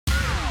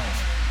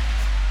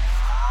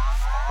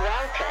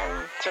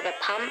to the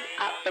Pump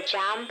Up the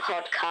Jam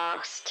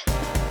podcast.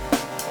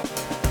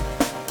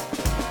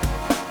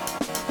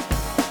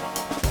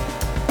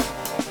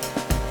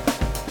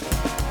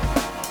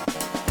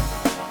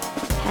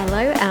 Hello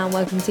and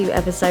welcome to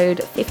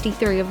episode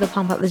 53 of the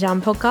Pump Up the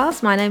Jam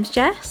podcast. My name's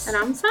Jess. And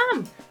I'm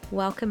Sam.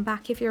 Welcome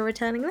back if you're a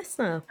returning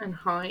listener. And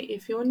hi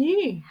if you're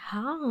new.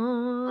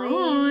 Hi.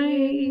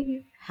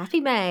 Hi. Happy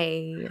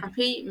May.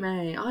 Happy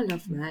May. I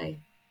love May.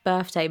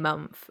 Birthday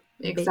month.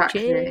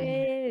 Exactly.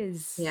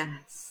 Bitches.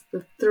 Yes.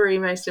 The three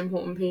most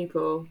important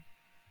people.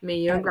 Me,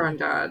 you and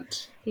Grandad.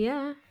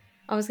 Yeah.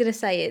 I was going to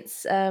say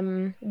it's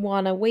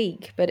one a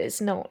week, but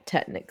it's not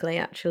technically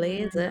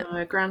actually, is it?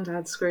 No,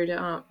 Grandad screwed it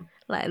up.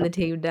 Letting the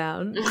team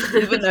down,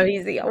 even though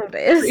he's the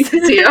oldest. He's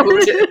the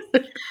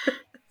oldest.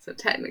 So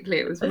technically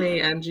it was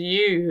me and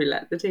you who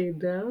let the team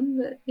down,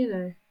 but you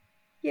know.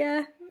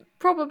 Yeah,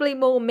 probably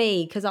more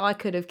me because I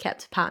could have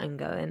kept a pattern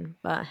going,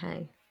 but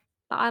hey.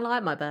 But I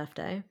like my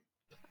birthday.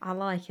 I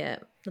like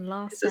it. The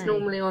last It's day.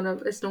 normally on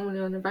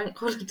a bank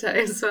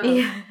holiday as well.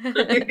 Yeah.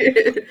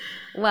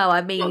 Well,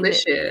 I mean, not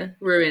this year.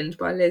 Ruined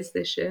by Liz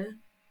this year.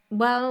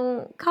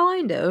 Well,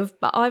 kind of,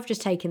 but I've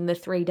just taken the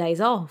 3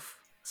 days off.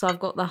 So I've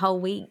got the whole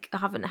week. I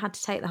haven't had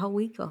to take the whole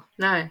week off.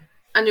 No.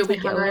 And you'll be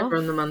Take it all hungover off.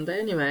 on the Monday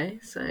anyway,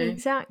 so...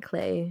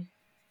 Exactly.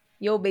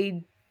 You'll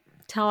be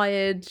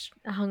tired,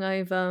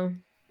 hungover.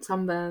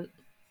 Sunburnt.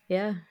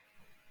 Yeah.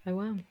 Oh,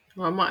 wow.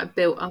 Well, I might have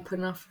built up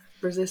enough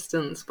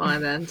resistance by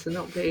then to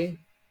not be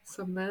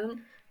sunburnt.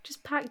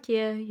 Just pack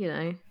your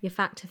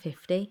Factor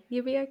 50.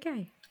 You'll be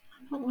okay.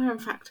 I'm not wearing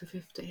Factor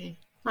 50.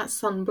 That's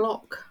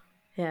sunblock.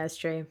 Yeah, it's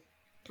true.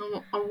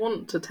 I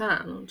want to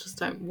tan, I just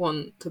don't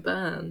want to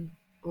burn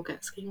or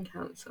get skin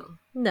cancer.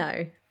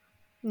 No.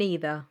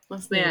 Neither.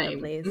 That's the Neither, aim.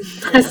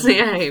 please. That's the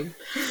aim.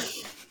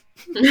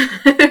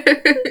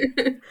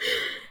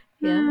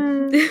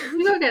 Yeah.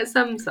 You gotta get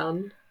some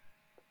sun.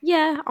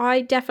 Yeah,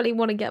 I definitely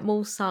want to get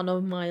more sun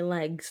on my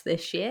legs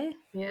this year.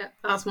 Yeah,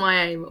 that's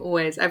my aim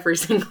always, every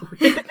single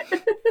year.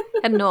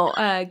 And not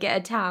get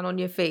a tan on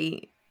your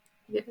feet.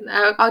 Yeah,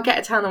 no, I'll get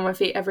a tan on my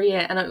feet every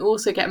year, and I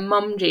also get a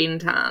mum jean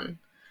tan.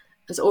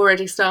 It's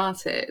already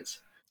started.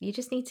 You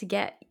just need to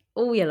get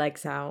all your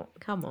legs out.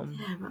 Come on.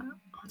 Yeah, but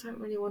I don't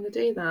really want to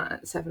do that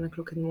at 7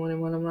 o'clock in the morning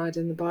when I'm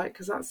riding the bike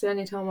because that's the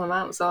only time I'm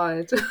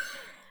outside.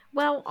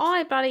 Well,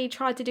 I bloody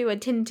tried to do a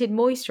tinted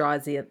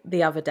moisturiser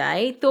the other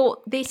day.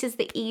 Thought this is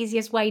the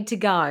easiest way to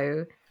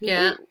go.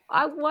 Yeah.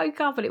 I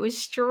woke up and it was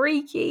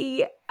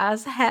streaky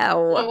as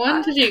hell. What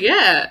one did you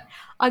get?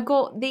 I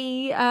got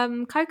the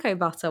cocoa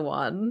butter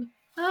one.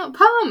 Oh,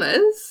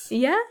 Palmer's?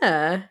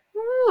 Yeah.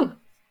 Oh.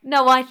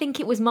 No, I think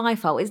it was my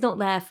fault. It's not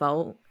their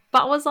fault.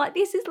 But I was like,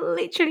 this is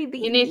literally the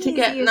easiest to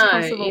get a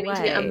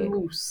way.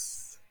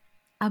 mousse.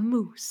 A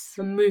mousse.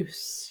 A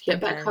mousse. You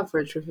get better Okay.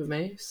 coverage with a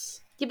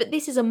mousse. Yeah, but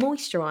this is a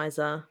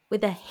moisturiser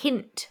with a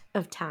hint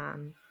of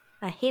tan.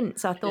 A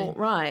hint. So I thought,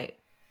 right,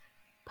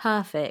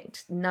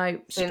 perfect. No Now,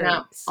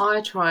 streaks.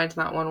 I tried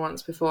that one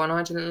once before and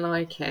I didn't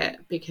like it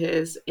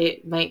because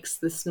it makes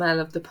the smell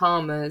of the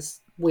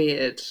Palmer's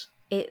weird.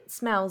 It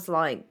smells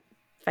like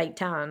fake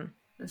tan.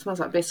 It smells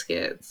like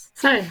biscuits.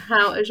 So,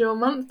 how has your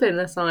month been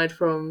aside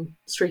from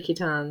streaky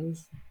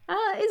tans?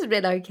 It's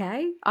been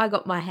okay. I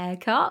got my hair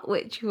cut,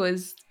 which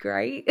was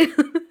great.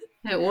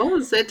 It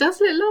was. It does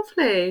look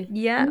lovely.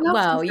 Yeah, I love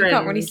well, the you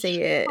can't really fringe.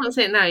 see it. I can't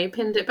see it now. You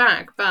pinned it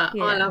back, but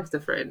Yeah. I love the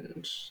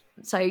fringe.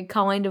 So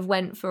kind of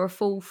went for a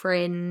full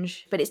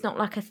fringe, but it's not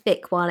like a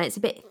thick one. It's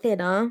a bit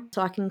thinner,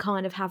 so I can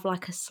kind of have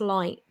like a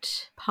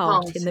slight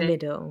part in the Party.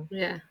 middle.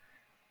 Yeah.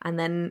 And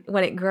then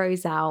when it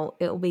grows out,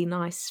 it'll be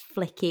nice,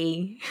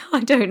 flicky. I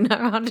don't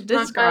know how to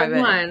describe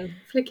it. Mine.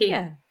 Flicky.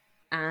 Yeah.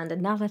 And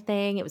another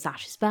thing, it was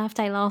Ash's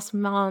birthday last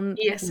month.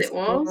 Yes, it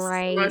was.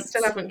 Great. I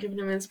still haven't given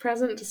him his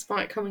present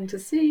despite coming to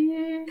see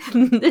you.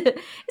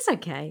 It's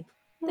okay.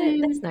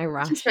 There's no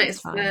rush. Just It's makes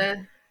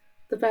fine.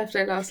 the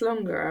birthday last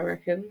longer, I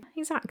reckon.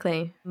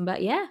 Exactly.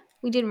 But yeah,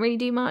 we didn't really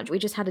do much. We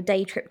just had a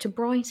day trip to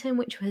Brighton,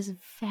 which was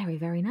very,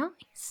 very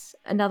nice.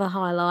 Another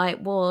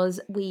highlight was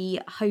we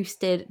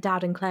hosted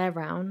Dad and Claire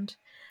round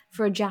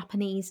for a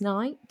Japanese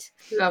night.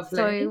 Lovely.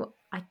 So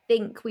I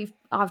think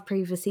I've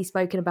previously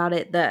spoken about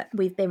it, that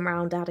we've been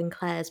round Dad and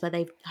Claire's where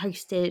they've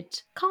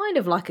hosted kind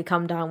of like a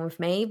come down with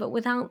me, but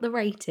without the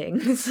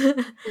ratings.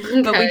 But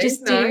we Okay,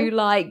 just no. do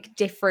like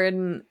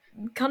different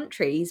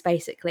countries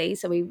basically.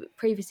 So we've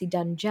previously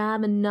done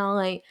German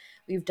night,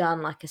 we've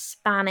done like a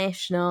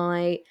Spanish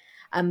night,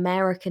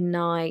 American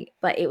night,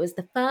 but it was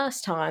the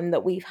first time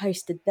that we've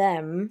hosted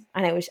them,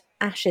 and it was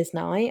Ash's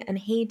night and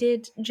he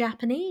did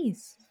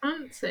Japanese.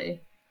 Fancy.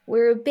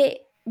 We're a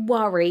bit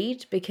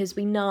worried because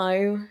we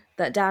know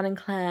that Dad and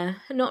Claire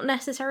are not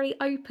necessarily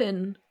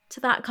open to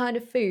that kind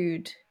of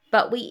food,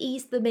 but we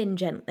eased them in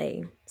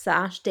gently. So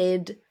Ash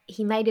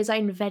he made his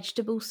own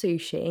vegetable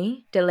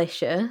sushi,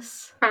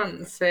 delicious.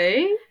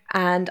 Fancy.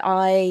 And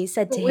I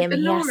said to With him, the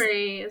yes,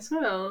 nori as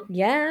well.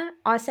 yeah,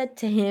 I said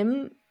to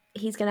him,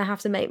 he's going to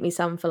have to make me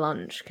some for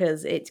lunch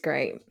because it's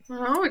great.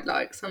 Well, I would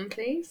like some,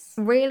 please.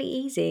 Really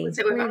easy. Was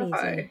it with really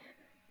avocado? easy.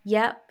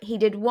 Yep, he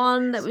did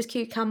one that was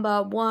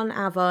cucumber, one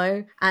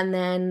avo, and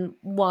then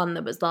one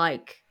that was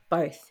like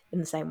both in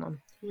the same one.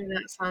 I mean,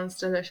 that sounds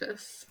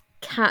delicious.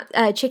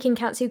 Chicken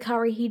katsu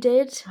curry he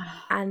did,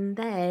 and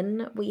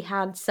then we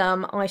had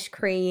some ice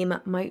cream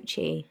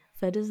mochi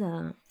for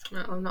dessert.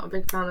 I'm not a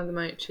big fan of the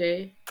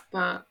mochi,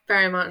 but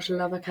very much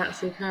love a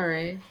katsu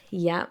curry.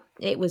 Yeah,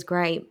 it was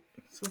great.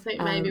 So I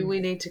think maybe we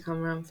need to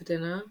come around for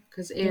dinner,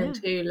 because Ian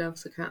too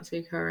loves a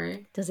katsu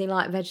curry. Does he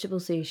like vegetable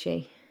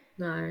sushi?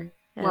 No.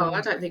 Well,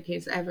 I don't think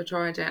he's ever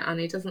tried it, and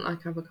he doesn't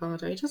like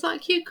avocado. He does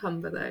like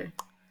cucumber, though.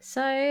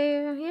 So,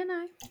 you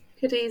know.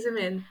 Could ease him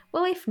in.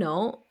 Well, if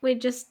not,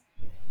 we'd just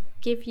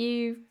give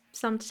you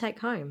some to take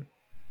home,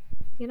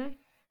 you know?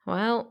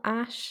 Well,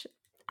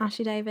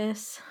 Ashley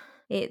Davis,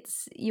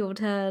 it's your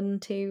turn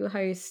to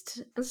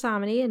host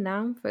Sam and Ian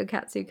now for a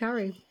katsu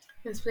curry.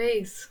 Yes,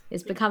 please.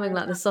 It's becoming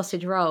like the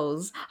sausage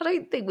rolls. I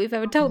don't think we've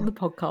ever told the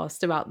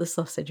podcast about the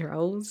sausage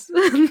rolls.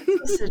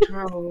 Sausage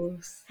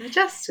rolls. They're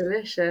just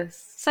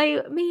delicious.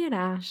 So me and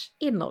Ash,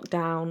 in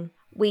lockdown,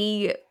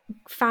 we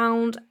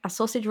found a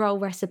sausage roll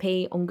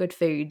recipe on Good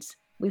Foods.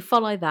 We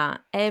follow that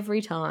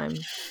every time.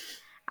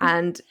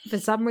 And for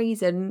some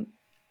reason,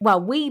 well,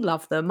 we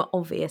love them,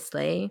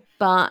 obviously,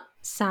 but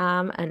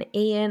Sam and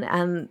Ian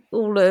and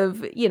all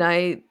of, you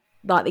know,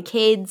 like the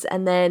kids,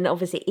 and then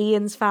obviously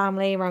Ian's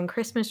family around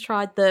Christmas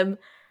tried them,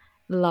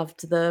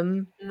 loved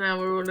them. Now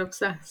we're all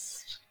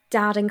obsessed.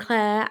 Dad and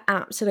Claire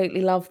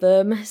absolutely love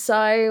them.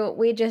 So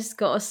we just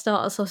got to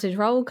start a sausage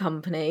roll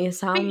company. I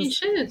think you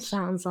should.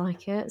 Sounds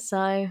like it.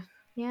 So,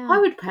 yeah. I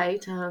would pay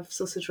to have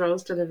sausage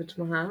rolls delivered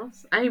to my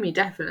house. Amy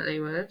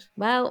definitely would.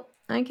 Well,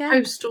 okay.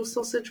 Postal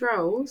sausage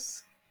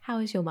rolls. How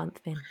has your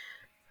month been?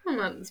 My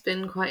month's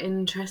been quite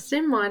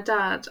interesting. My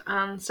dad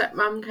and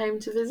stepmum came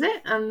to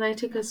visit, and they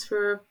took us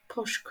for a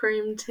posh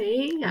cream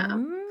tea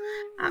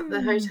at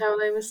the hotel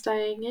they were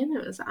staying in.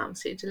 It was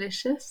absolutely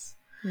delicious.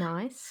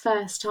 Nice.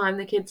 First time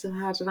the kids have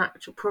had an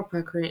actual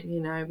proper cream,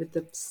 you know, with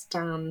the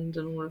stand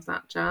and all of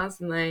that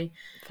jazz, and they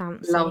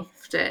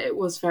loved it. It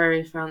was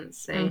very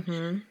fancy.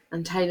 Mm-hmm.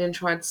 And Taylor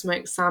tried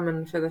smoked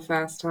salmon for the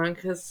first time,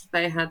 because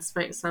they had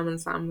smoked salmon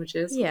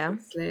sandwiches,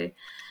 obviously.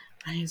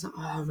 And he was like,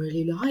 oh, I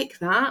really like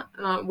that.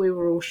 And we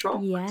were all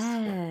shocked.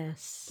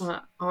 Yes.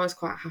 But I was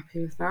quite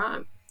happy with that.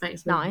 It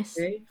makes me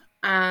happy.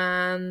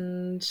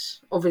 And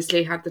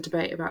obviously had the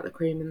debate about the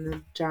cream and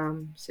the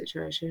jam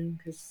situation,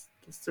 because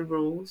that's the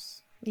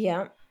rules.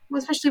 Yeah. Well,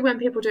 especially when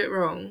people do it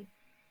wrong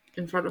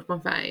in front of my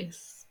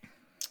face.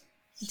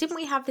 Didn't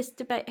we have this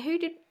debate?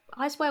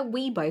 I swear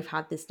we both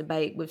had this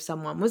debate with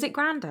someone. Was it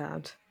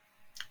Grandad?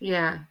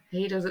 Yeah,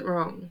 he does it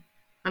wrong.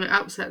 And it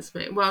upsets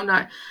me. Well,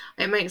 no,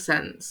 it makes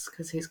sense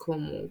because he's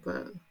Cornwall,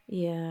 but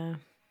yeah,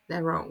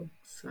 they're wrong.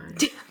 So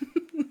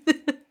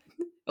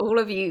all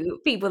of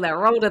you people that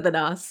are older than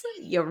us,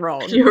 you're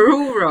wrong. You're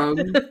all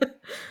wrong.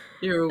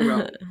 You're all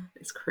wrong.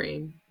 It's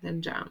cream,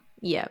 then jam.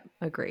 Yeah,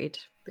 agreed.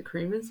 The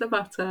cream is the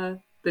butter.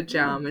 The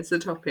jam is the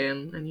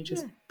topping, and you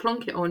just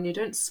plonk it on. You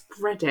don't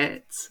spread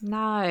it.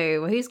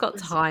 No, who's got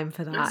time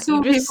for that? I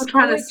saw people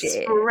trying to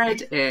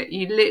spread it.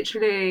 You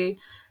literally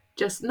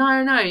just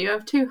no. You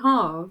have two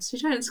halves. You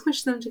don't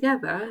squish them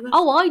together.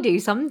 I do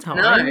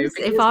sometimes. No,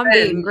 if I'm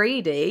being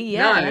greedy.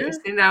 Yeah. No,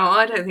 see, now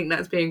I don't think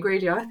that's being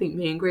greedy. I think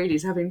being greedy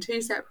is having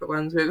two separate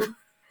ones with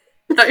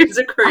loads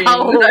of cream,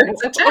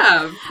 loads of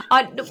jam.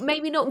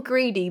 Maybe not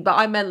greedy, but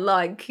I meant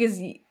like because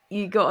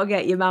you got to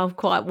get your mouth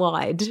quite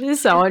wide.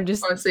 So I'm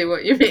just. I see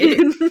what you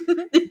mean.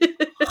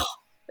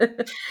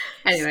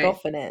 Anyway,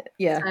 scoffing it.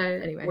 Yeah. So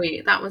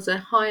anyway, that was a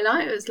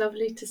highlight. It was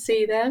lovely to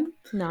see them.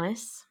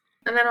 Nice.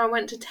 And then I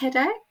went to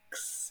TEDx.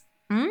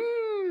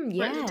 Yes.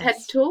 Went to TED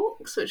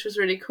Talks, which was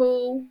really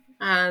cool.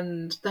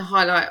 And the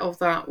highlight of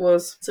that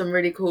was some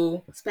really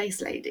cool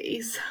space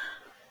ladies.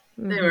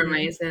 They were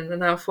amazing,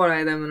 and I'll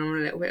follow them, and I'm a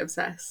little bit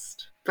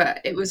obsessed.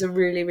 But it was a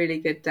really, really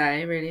good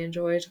day. I really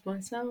enjoyed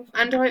myself.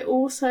 And I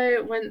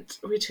also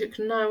we took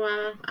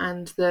Noah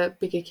and the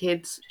bigger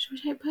kids. Did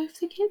we take both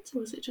the kids, or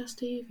was it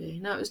just Evie?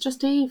 No, it was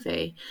just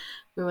Evie.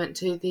 We went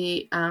to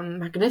the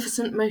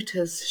Magnificent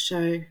Motors show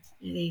in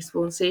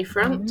Eastbourne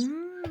Seafront,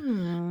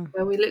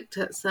 where we looked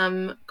at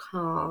some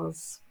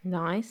cars.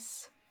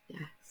 Nice.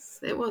 Yes,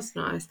 it was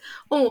nice.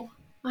 Oh,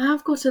 I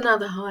have got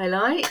another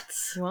highlight.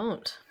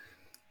 What?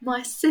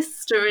 My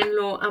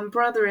sister-in-law and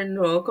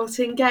brother-in-law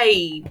got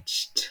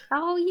engaged.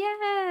 Oh,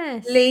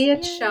 yes. Lee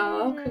and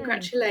Shah,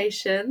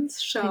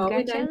 congratulations. Shah,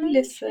 we know you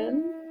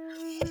listen.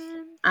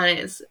 And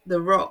it's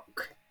The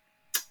Rock.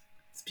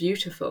 It's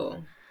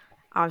beautiful.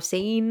 I've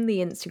seen the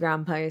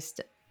Instagram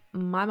post.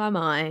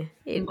 My.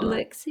 It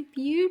looks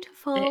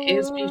beautiful. It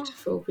is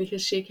beautiful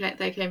because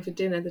they came for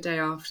dinner the day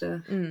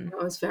after.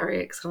 I was very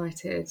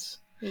excited.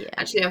 Yeah.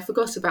 Actually, I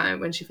forgot about it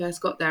when she first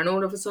got there, and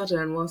all of a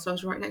sudden, whilst I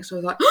was right next to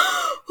her, I was like,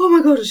 oh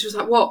my God. And she was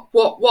like, what?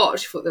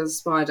 She thought there was a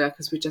spider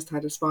because we just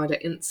had a spider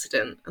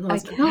incident. And I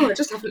was like, no, I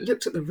just haven't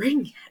looked at the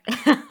ring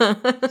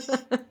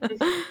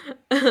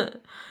yet.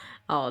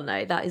 Oh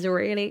no, that is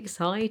really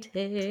exciting.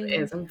 It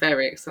is. I'm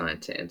very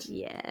excited.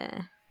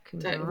 Yeah.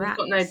 We've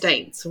got no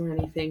dates or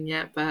anything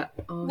yet, but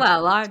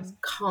I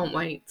can't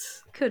wait.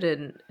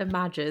 Couldn't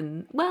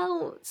imagine.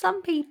 Well,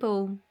 some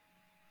people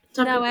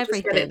Some know people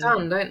everything. just get it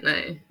done, don't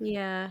they?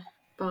 Yeah.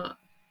 But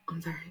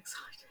I'm very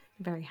excited.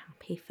 Very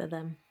happy for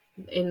them.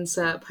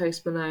 Insert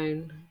Post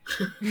Malone.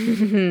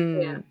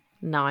 Yeah.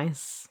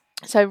 Nice.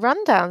 So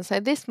rundown. So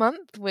this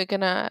month we're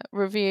gonna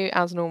review,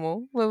 as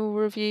normal, we'll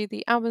review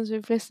the albums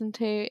we've listened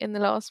to in the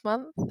last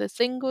month, the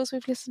singles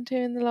we've listened to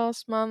in the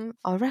last month,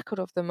 our record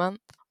of the month,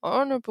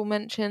 our honourable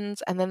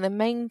mentions, and then the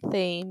main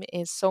theme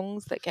is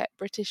songs that get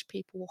British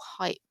people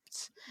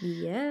hyped.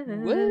 Yes.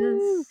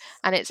 Woo!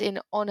 And it's in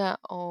honour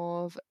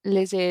of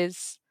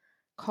Liz's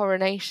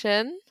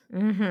coronation.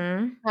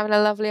 Mm-hmm. Having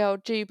a lovely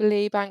old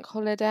Jubilee bank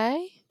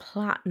holiday.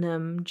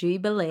 Platinum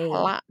Jubilee.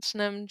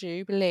 Platinum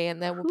Jubilee. And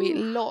there will be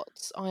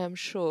lots, I am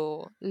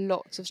sure,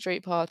 lots of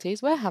street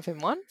parties. We're having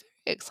one.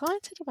 Very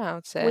excited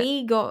about it.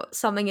 We got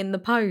something in the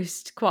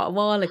post quite a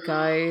while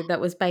ago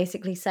that was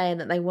basically saying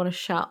that they want to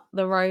shut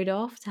the road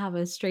off to have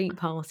a street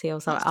party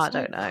or something. That's I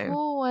don't know.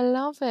 Cool, I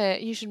love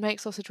it. You should make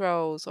sausage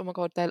rolls. Oh my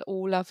god, they'll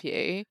all love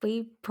you.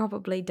 We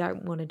probably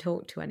don't want to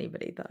talk to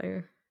anybody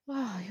though.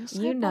 Oh, you're so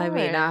You know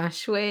boring. me,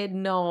 Nash. We're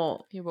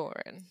not. You're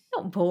boring.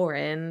 Not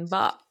boring,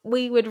 but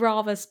we would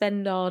rather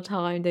spend our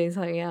time doing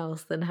something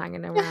else than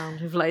hanging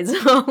around with loads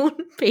of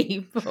old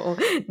people.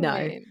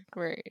 No.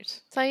 Rude.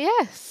 So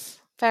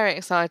yes, very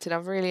excited.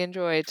 I've really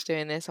enjoyed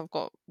doing this. I've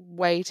got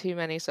way too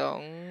many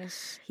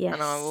songs. Yes.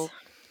 And I will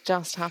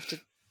just have to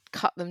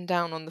cut them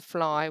down on the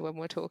fly when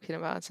we're talking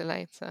about it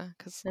later,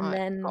 because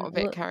I got a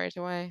bit carried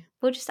away.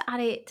 We'll just add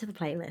it to the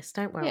playlist,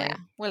 don't worry. Yeah,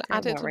 we'll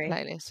add it to the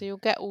playlist, so you'll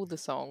get all the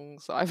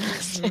songs that I've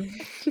listened.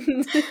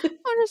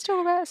 I'll just talk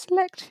about a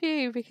select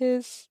few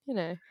because,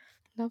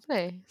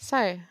 lovely.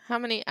 So, how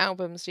many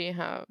albums do you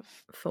have?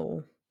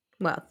 4.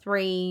 Well,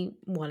 3,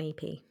 1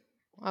 EP.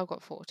 I've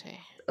got 40.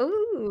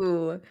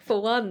 Ooh,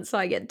 for once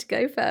I get to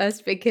go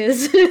first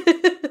because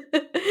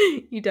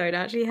you don't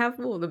actually have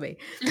more than me.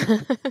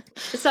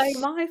 So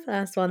my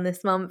first one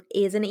this month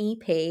is an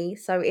EP.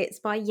 So it's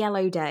by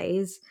Yellow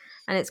Days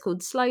and it's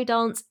called Slow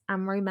Dance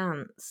and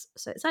Romance.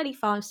 So it's only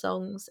 5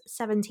 songs,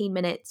 17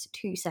 minutes,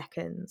 2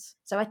 seconds.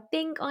 So I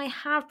think I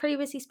have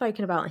previously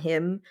spoken about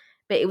him,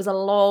 but it was a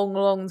long,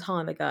 long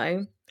time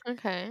ago.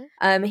 Okay.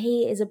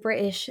 He is a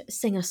British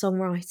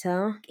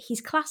singer-songwriter. He's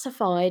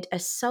classified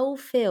as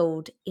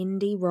soul-filled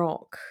indie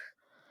rock.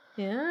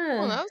 Yeah.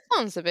 Well, that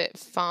sounds a bit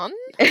fun.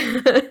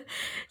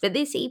 But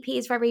this EP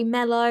is very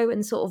mellow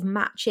and sort of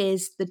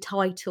matches the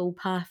title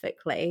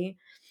perfectly.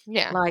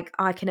 Yeah. Like,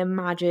 I can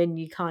imagine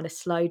you kind of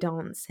slow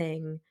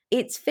dancing.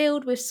 It's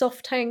filled with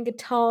soft tone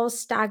guitars,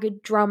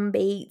 staggered drum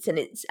beats, and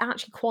it's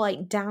actually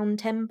quite down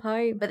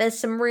tempo. But there's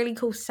some really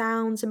cool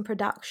sounds and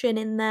production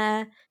in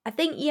there. I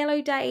think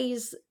Yellow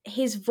Days,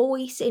 his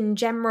voice in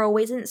general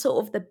isn't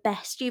sort of the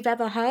best you've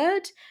ever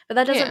heard, but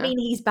that doesn't mean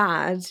he's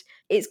bad.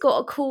 It's got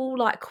a cool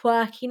like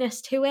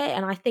quirkiness to it,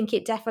 and I think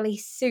it definitely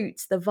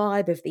suits the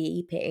vibe of the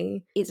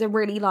EP. It's a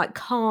really like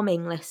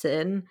calming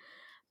listen.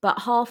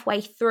 But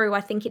halfway through,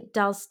 I think it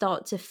does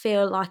start to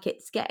feel like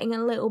it's getting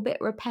a little bit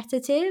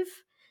repetitive.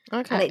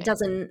 Okay. And it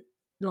doesn't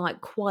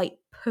like quite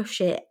push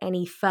it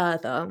any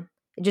further.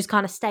 It just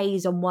kind of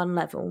stays on one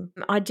level.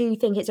 I do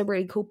think it's a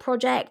really cool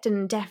project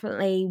and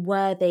definitely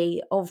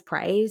worthy of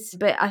praise.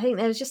 But I think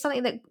there's just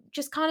something that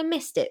just kind of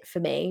missed it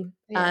for me.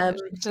 Yeah,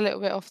 just a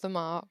little bit off the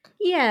mark.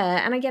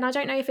 Yeah, and again, I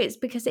don't know if it's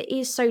because it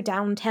is so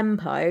down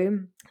tempo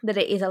that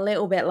it is a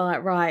little bit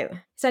like, right,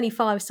 it's only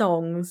 5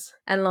 songs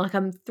and like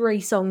I'm 3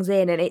 songs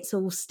in and it's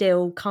all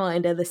still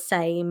kind of the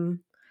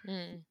same.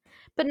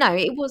 But no,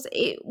 it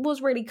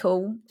was really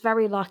cool.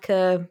 Very like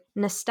a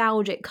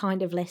nostalgic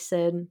kind of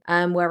listen,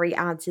 where he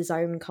adds his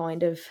own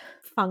kind of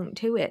funk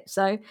to it.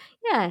 So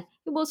yeah,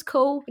 it was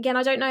cool. Again,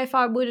 I don't know if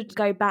I would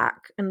go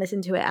back and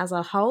listen to it as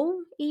a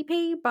whole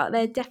EP, but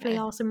there definitely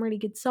are some really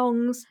good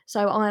songs.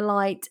 So I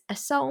liked A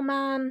Soul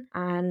Man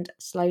and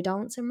Slow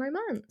Dance and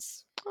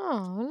Romance.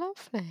 Oh,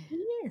 lovely.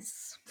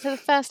 Yes. So the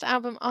first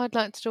album I'd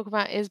like to talk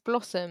about is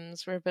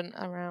Blossoms, Ribbon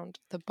Around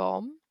the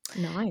Bomb.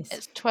 Nice.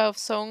 It's 12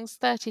 songs,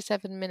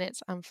 37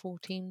 minutes and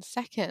 14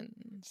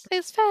 seconds.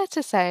 It's fair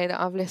to say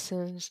that I've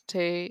listened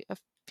to a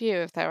few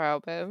of their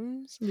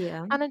albums.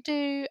 Yeah. And I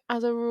do,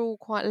 as a rule,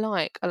 quite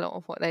like a lot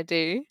of what they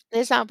do.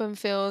 This album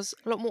feels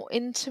a lot more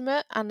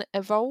intimate and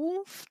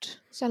evolved.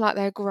 So like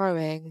they're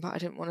growing, but I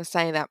didn't want to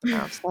say that, but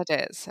I've said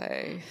it, so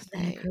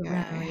they're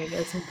growing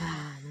as a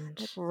band.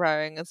 They're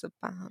growing as a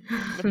band.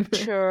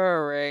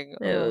 Maturing.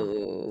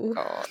 Oh,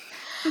 God.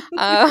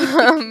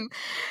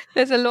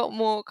 There's a lot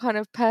more kind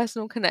of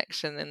personal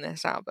connection in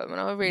this album,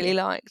 and I really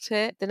liked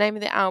it. The name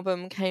of the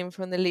album came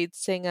from the lead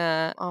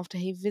singer after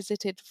he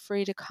visited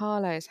Frida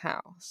Kahlo's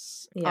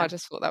house. I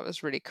just thought that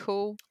was really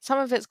cool. Some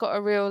of it's got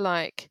a real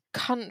like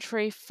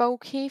country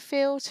folky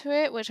feel to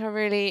it, which I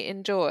really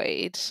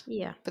enjoyed.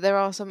 Yeah. But there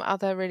are some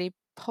other really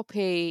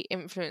poppy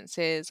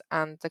influences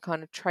and the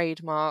kind of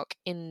trademark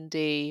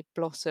indie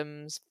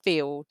Blossoms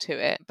feel to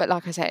it. But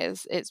like I say,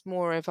 it's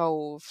more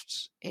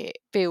evolved. It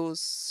feels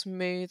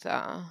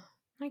smoother.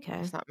 Okay.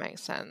 If that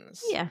makes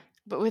sense. Yeah.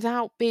 but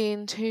without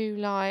being too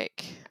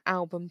like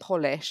album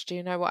polished. Do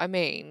you know what I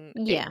mean?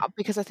 Yeah.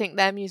 Because I think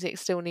their music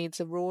still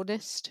needs a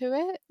rawness to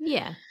it.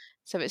 Yeah.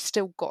 So it's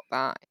still got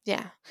that.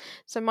 Yeah.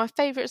 So my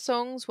favourite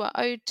songs were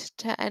Ode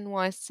to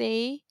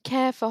NYC,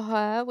 Care for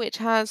Her, which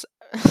has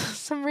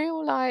some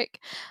real like,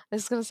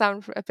 this is going to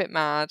sound a bit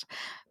mad,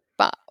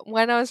 but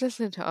when I was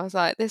listening to it, I was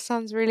like, this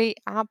sounds really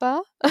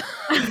ABBA.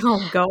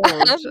 Oh, God.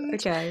 And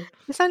Okay.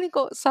 it's only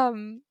got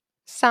some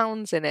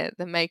sounds in it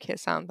that make it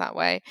sound that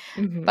way.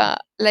 Mhm.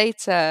 But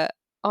later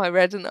I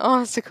read an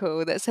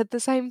article that said the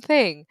same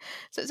thing.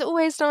 So it's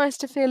always nice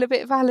to feel a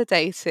bit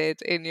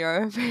validated in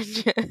your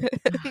opinion.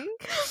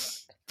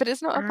 But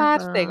it's not a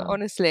bad thing, ABBA.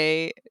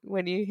 honestly.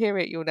 When you hear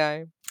it, you'll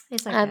know.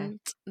 It's okay. And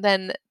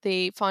then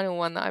the final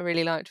one that I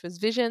really liked was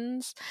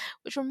Visions,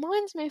 which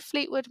reminds me of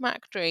Fleetwood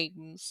Mac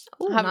Dreams.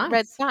 Oh, I haven't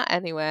read nice. that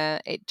anywhere.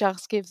 It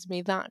just gives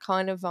me that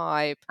kind of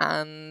vibe.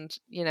 And,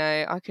 you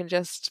know, I can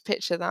just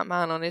picture that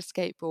man on his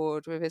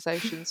skateboard with his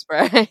ocean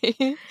spray.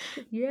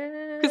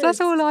 Yes. Because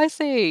that's all I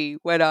see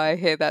when I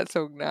hear that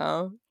song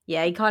now.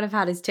 Yeah, he kind of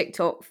had his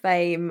TikTok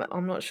fame.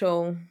 I'm not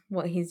sure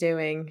what he's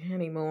doing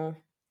anymore.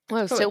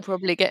 Well, still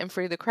probably getting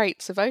through the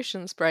crates of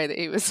ocean spray that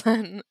he was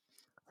sent.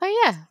 So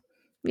yeah.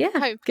 Yeah,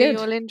 Hopefully good.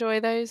 you'll enjoy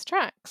those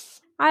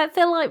tracks. I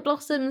feel like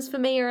Blossoms for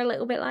me are a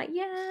little bit like,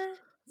 yeah,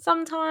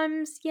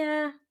 sometimes,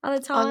 yeah, other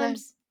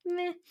times,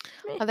 meh.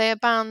 Are they a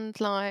band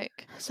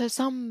like, so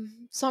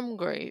some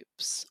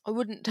groups, I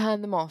wouldn't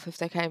turn them off if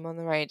they came on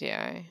the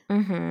radio.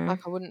 Mm-hmm.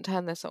 Like I wouldn't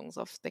turn their songs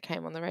off if they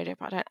came on the radio,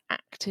 but I don't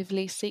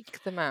actively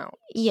seek them out.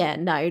 Yeah,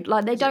 no,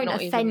 like they Is it don't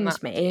not even offend that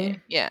to me. you?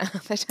 Yeah,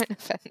 they don't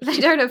offend They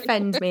you. don't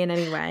offend me in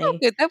any way. Oh,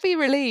 good, they'll be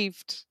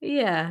relieved.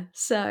 Yeah,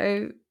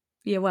 so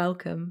you're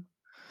welcome.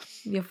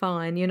 You're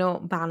fine. You're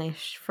not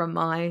banished from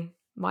my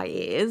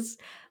ears,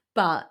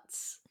 but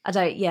I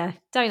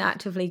don't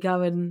actively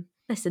go and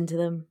listen to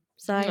them.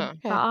 So, No, okay.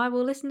 but I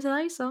will listen to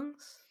those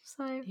songs.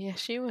 So,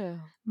 Yes, you will.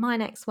 my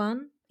next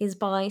one is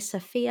by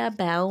Sophia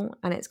Bell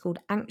and it's called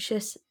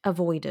Anxious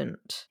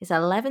Avoidant. It's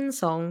 11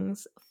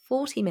 songs,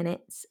 40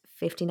 minutes,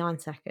 59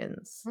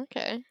 seconds.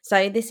 Okay.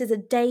 So this is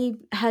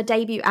her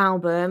debut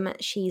album.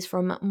 She's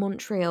from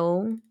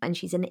Montreal and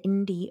she's an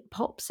indie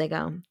pop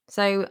singer.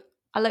 So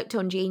I looked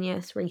on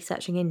Genius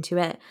researching into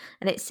it,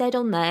 and it said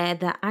on there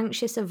that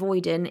Anxious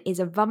Avoidant is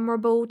a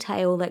vulnerable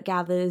tale that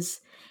gathers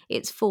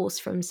its force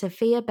from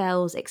Sophia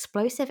Bell's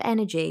explosive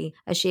energy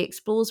as she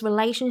explores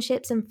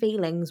relationships and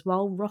feelings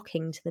while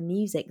rocking to the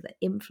music that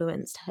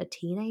influenced her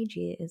teenage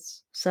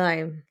years.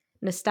 So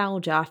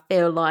nostalgia, I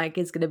feel like,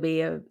 is going to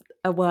be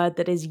a word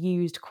that is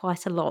used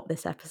quite a lot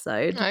this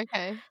episode.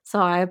 Okay. So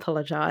I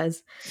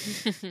apologise.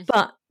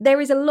 But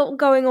there is a lot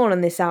going on in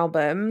this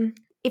album.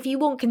 If you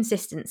want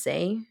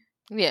consistency,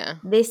 yeah,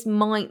 this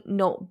might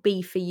not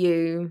be for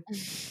you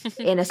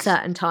in a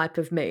certain type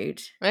of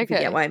mood. Okay. If you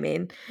get what I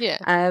mean. Yeah.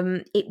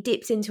 It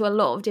dips into a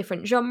lot of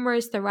different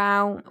genres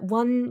throughout.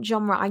 One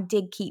genre I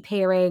did keep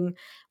hearing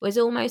was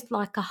almost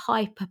like a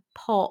hyper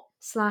pop /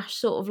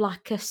 sort of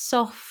like a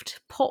soft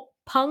pop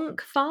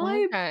punk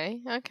vibe.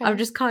 Okay. I've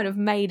just kind of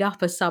made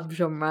up a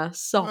subgenre,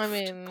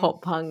 soft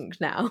pop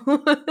punk now.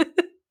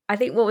 I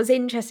think what was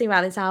interesting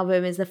about this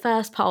album is the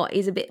first part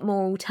is a bit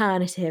more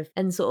alternative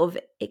and sort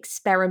of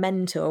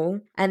experimental.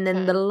 And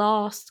then the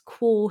last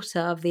quarter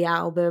of the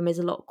album is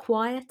a lot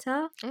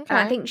quieter. Okay. And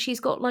I think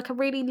she's got like a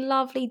really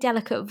lovely,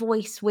 delicate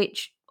voice,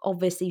 which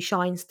obviously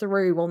shines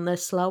through on the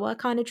slower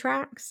kind of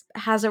tracks. It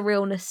has a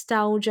real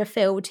nostalgia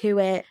feel to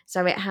it.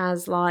 So it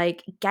has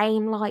like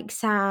game-like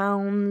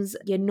sounds,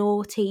 your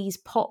noughties,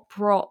 pop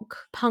rock,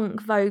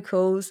 punk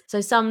vocals. So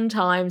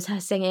sometimes her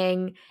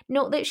singing,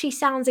 not that she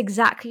sounds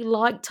exactly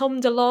like Tom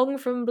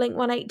DeLonge from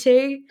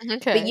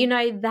Blink-182, but you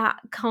know, that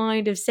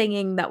kind of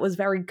singing that was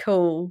very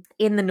cool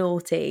in the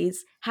noughties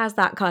has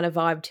that kind of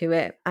vibe to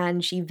it,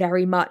 and she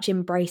very much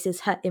embraces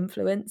her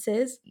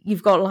influences.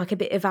 You've got like a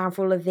bit of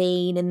Avril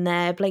Lavigne in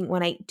there,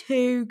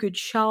 Blink-182, Good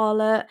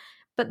Charlotte,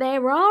 but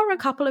there are a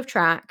couple of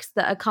tracks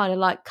that are kind of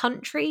like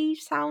country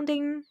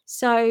sounding,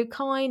 so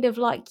kind of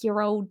like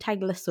your old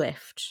Taylor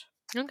Swift.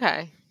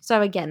 Okay.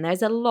 So again,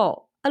 there's a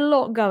lot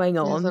going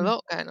on. There's a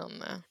lot going on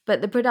there. But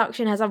the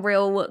production has a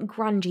real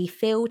grungy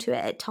feel to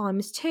it at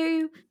times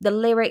too. The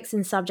lyrics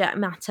and subject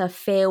matter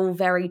feel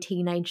very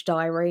Teenage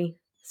Diary.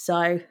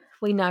 So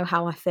we know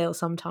how I feel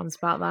sometimes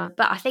about that.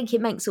 But I think it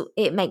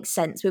makes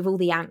sense with all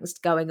the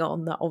angst going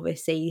on that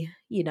obviously,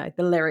 you know,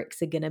 the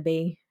lyrics are going to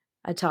be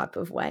a type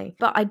of way.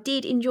 But I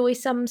did enjoy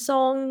some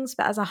songs,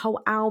 but as a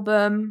whole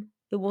album,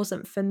 it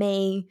wasn't for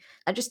me.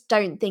 I just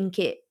don't think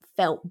it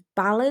felt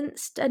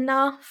balanced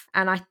enough.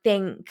 And I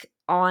think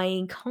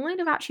I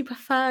kind of actually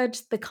preferred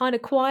the kind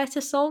of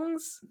quieter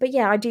songs. But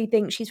yeah, I do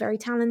think she's very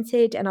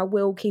talented and I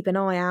will keep an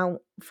eye out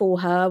for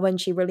her when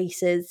she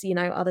releases, you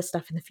know, other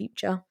stuff in the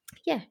future.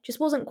 Yeah, just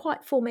wasn't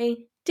quite for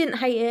me. Didn't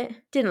hate it,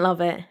 didn't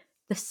love it.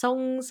 The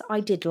songs I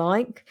did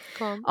like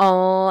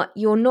are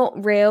You're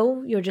Not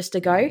Real, You're Just a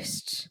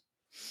Ghost,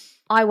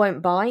 I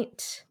Won't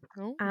Bite,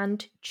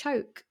 and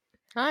Choke.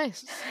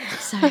 Nice.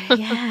 So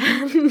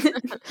yeah,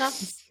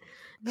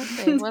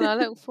 Lovely. Well, I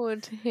look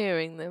forward to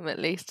hearing them, at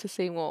least to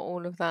see what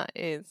all of that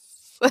is.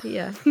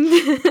 Yeah.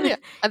 Yeah.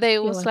 Are they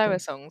all You're slower welcome.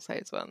 songs,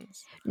 those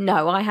ones?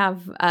 No, I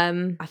have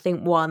I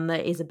think one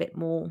that is a bit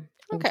more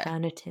Okay.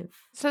 alternative.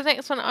 So the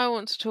next one I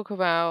want to talk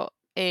about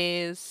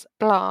is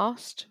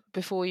Blast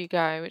Before You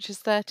Go, which is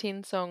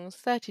 13 songs,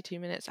 32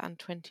 minutes and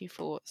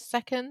 24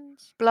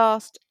 seconds.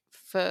 Blast,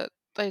 for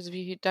those of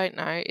you who don't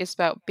know, is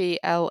spelled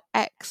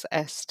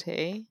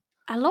BLXST.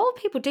 A lot of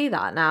people do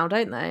that now,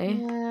 don't they?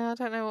 Yeah, I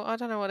don't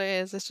know what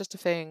it is. It's just a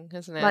thing,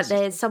 isn't it? Like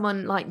there's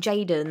someone like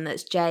Jaden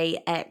that's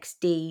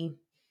JXDN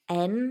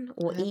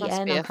or There EN.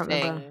 must be I a can't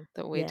remember. thing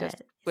that Yeah,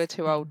 we're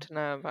too old to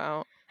know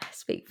about.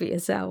 Speak for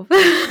yourself.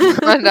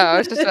 I know, I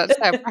was just about to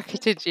say I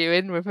bracketed you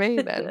in with me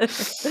then.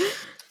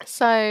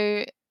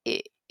 So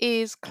it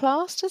is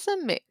classed as a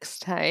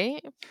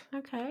mixtape.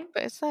 Okay.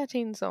 But it's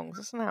 13 songs,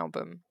 it's an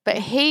album. But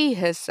he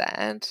has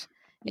said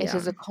it is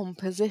Yeah. a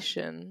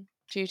composition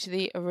due to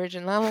the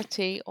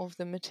originality of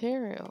the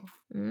material.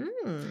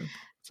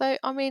 So,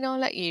 I mean, I'll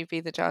let you be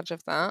the judge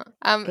of that.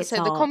 It's So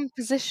the art.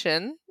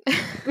 composition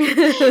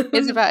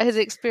is about his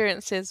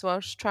experiences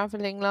whilst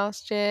travelling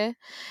last year.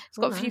 It's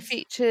got a few nice.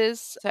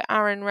 features. So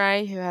Aaron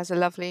Ray, who has a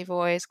lovely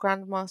voice,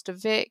 Grandmaster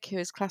Vic, who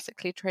is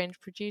classically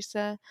trained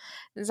producer,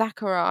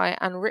 Zachary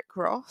and Rick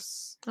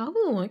Ross.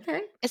 Oh,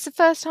 okay. It's the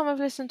first time I've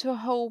listened to a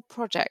whole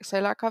project. So,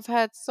 like, I've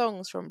heard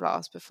songs from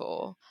Blast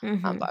before,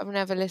 but I've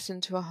never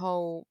listened to a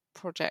whole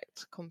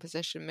project,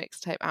 composition,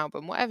 mixtape,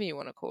 album, whatever you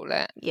want to call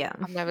it. Yeah.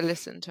 I've never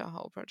listened to a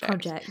whole project.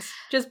 Projects.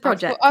 Just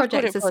project. I've called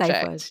Project's it a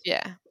safe word.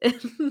 Yeah.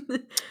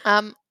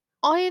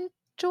 I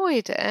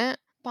enjoyed it,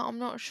 but I'm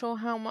not sure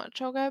how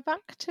much I'll go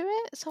back to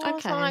it. So I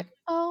was like,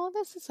 oh,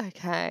 this is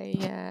okay.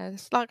 Yeah.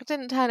 It's like I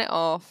didn't turn it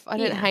off. I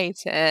didn't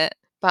hate it.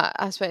 But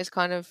I suppose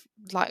kind of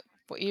like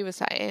what you were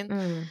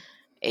saying.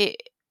 It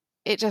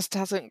just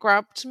hasn't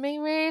grabbed me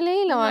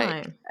really.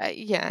 Like,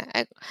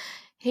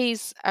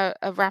 he's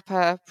a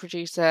rapper,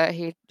 producer.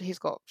 He's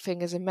got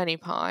fingers in many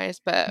pies.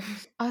 But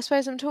I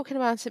suppose I'm talking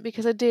about it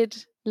because I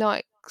did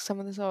like some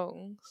of the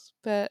songs.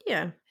 But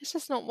it's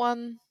just not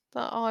one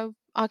that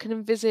I can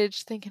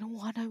envisage thinking, oh,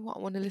 I know what I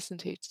want to listen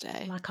to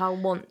today. Like I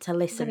want to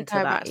listen to go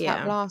that. back to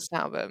that Blast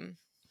album.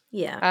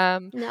 Yeah.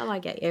 No, I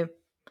get you.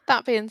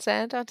 That being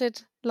said, I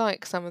did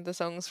like some of the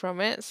songs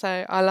from it.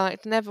 So I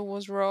liked Never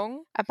Was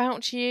Wrong,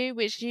 About You,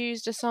 which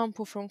used a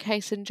sample from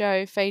Case and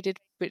Joe, Faded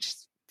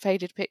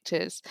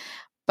Pictures.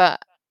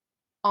 But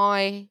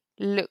I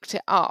looked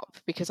it up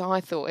because I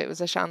thought it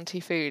was Ashanti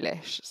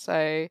Foolish.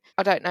 So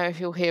I don't know if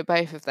you'll hear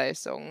both of those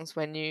songs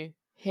when you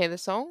hear the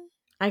song.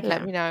 Okay.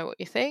 Let me know what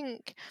you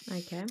think.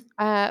 Okay.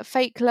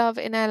 Fake Love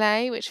in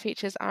LA, which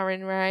features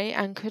Aaron Ray,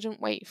 and Couldn't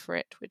Wait for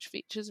It, which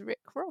features Rick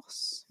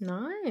Ross.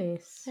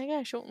 Nice. There you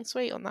go, short and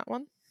sweet on that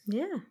one.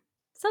 Yeah.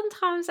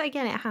 Sometimes,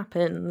 again, it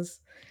happens.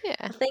 Yeah.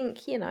 I think,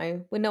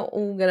 we're not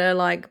all going to,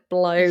 like,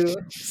 blow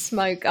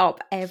smoke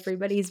up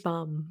everybody's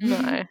bum.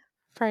 No,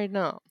 afraid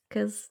not.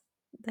 Because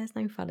there's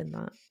no fun in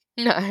that.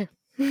 No.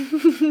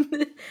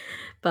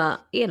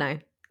 But,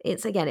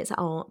 it's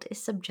art. It's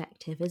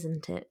subjective,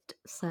 isn't it?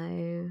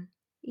 So,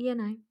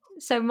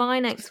 So my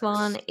next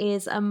one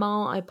is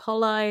Amar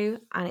Apollo,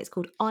 and it's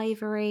called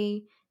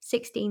Ivory.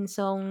 16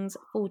 songs,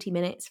 40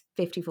 minutes,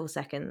 54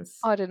 seconds.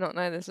 I did not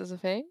know this was a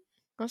thing.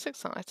 That's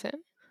exciting.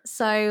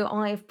 So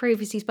I've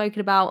previously spoken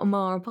about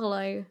Amar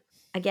Apollo.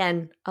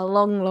 Again, a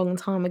long, long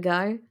time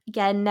ago.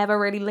 Again, never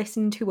really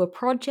listened to a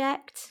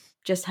project.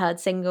 Just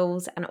heard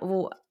singles and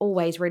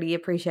always really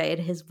appreciated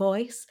his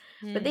voice.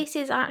 But this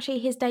is actually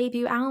his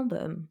debut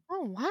album.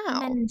 Oh,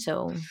 wow.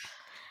 Mental.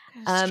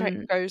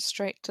 Goes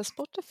straight to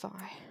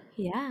Spotify.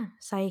 Yeah.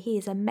 So he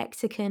is a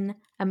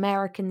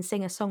Mexican-American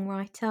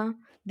singer-songwriter.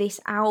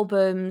 This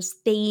album's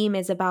theme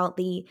is about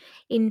the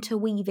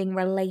interweaving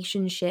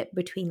relationship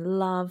between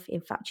love,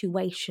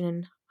 infatuation,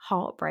 and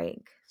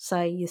heartbreak.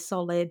 So your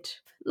solid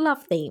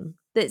love theme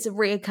that's a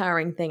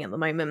reoccurring thing at the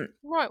moment.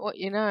 Right, what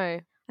you know.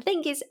 I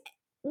think it's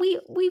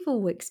we've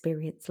all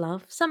experienced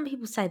love. Some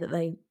people say that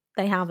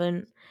they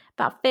haven't,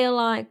 but I feel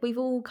like we've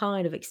all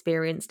kind of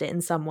experienced it in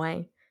some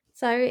way.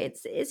 So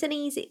it's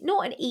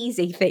not an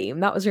easy theme.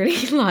 That was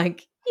really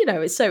like,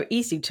 it's so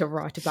easy to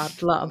write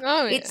about love.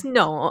 Oh, yeah. It's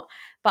not.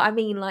 But I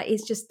mean, like,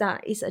 it's just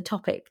that it's a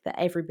topic that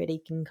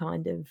everybody can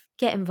kind of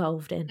get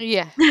involved in.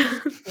 Yeah.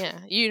 Yeah.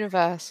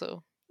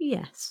 Universal.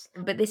 Yes.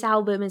 But this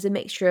album is a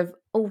mixture of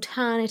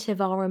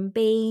alternative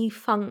R&B,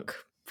 funk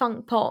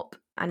pop,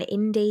 and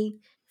indie.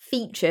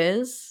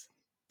 Features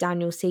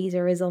Daniel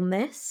Caesar is on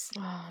this.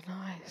 Oh,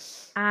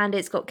 nice. And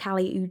it's got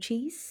Kali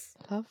Uchis.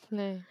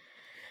 Lovely.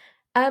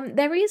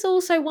 There is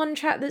also one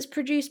track that's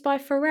produced by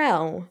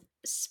Pharrell.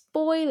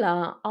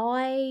 Spoiler,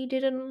 I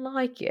didn't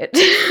like it.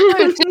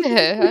 Oh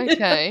dear,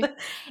 okay.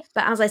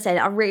 But as I said,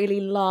 I really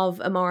love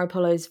Amar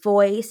Apollo's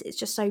voice. It's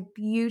just so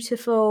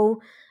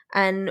beautiful.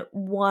 And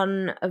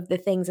one of the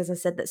things, as I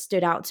said, that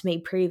stood out to me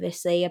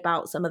previously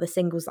about some of the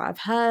singles that I've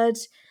heard,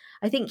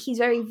 I think he's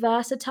very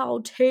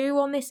versatile too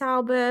on this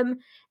album.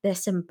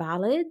 There's some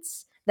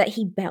ballads that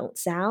he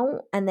belts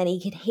out, and then he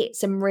can hit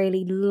some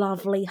really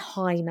lovely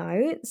high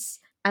notes.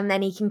 And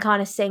then he can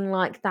kind of sing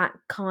like that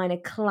kind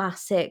of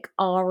classic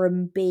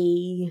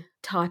R&B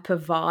type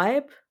of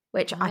vibe,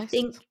 which I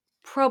think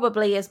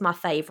probably is my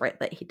favourite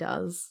that he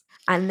does.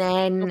 And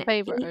then your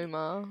favourite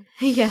Omar.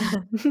 Yeah.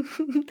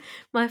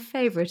 My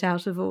favourite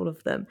out of all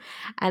of them.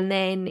 And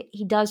then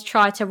he does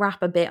try to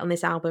rap a bit on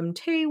this album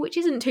too, which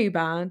isn't too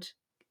bad.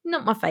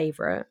 Not my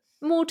favourite.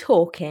 More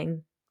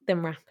talking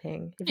than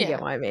rapping, if you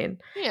get what I mean.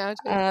 Yeah,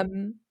 I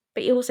do.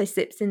 But he also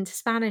slips into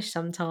Spanish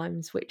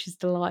sometimes, which is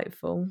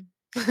delightful.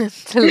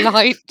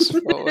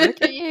 Delightful.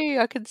 Look at you.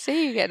 I can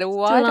see you getting a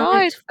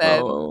wide-eyed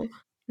then.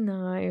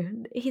 No,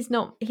 he's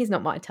not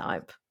my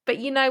type. But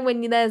you know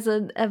when there's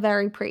a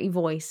very pretty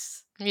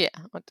voice. Yeah,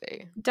 I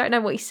do. Don't know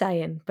what he's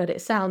saying, but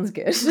it sounds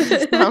good.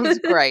 It sounds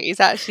great. He's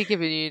actually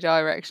giving you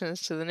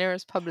directions to the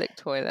nearest public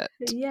toilet.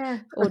 Yeah,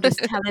 or just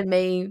telling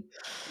me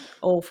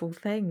awful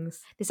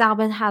things. This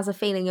album has a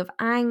feeling of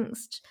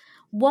angst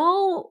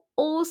while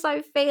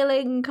also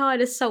feeling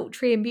kind of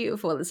sultry and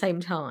beautiful at the same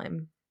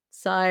time.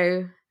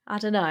 So I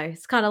don't know,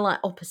 it's kind of like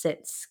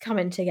opposites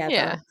coming together.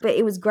 Yeah. But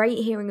it was great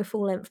hearing a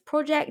full-length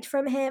project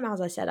from him. As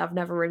I said, I've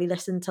never really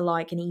listened to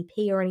like an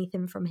EP or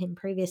anything from him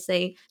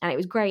previously. And it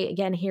was great,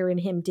 again, hearing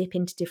him dip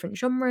into different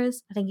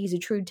genres. I think he's a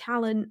true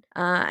talent.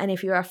 And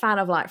if you're a fan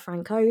of like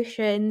Frank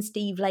Ocean,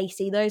 Steve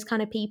Lacy, those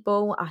kind of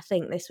people, I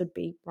think this would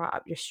be right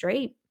up your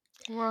street.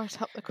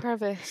 Right up the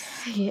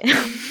crevice.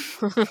 Yeah.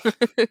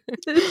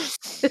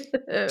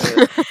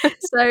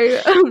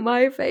 So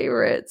my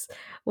favourites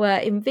were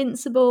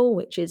Invincible,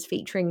 which is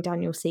featuring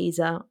Daniel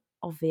Caesar,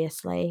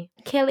 obviously,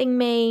 Killing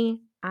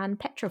Me, and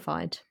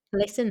Petrified.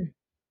 Listen,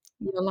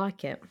 you'll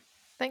like it.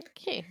 Thank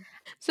you.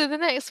 So the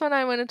next one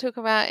I want to talk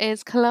about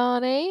is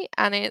Kehlani,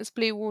 and it's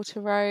Blue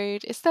Water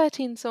Road. It's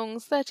 13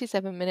 songs,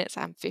 37 minutes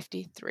and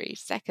 53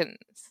 seconds.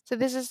 So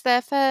this is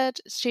their third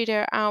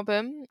studio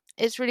album.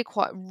 It's really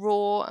quite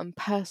raw and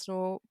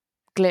personal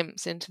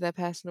glimpse into their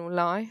personal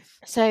life.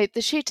 So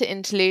the shooter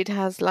interlude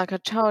has like a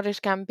Childish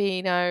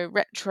Gambino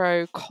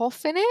retro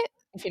cough in it.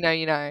 If you know,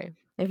 you know.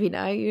 If you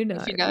know, you know.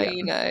 If you know,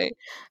 you know.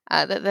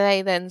 That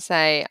they then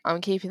say,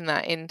 I'm keeping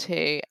that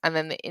into, and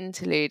then the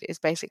interlude is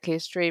basically a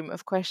stream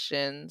of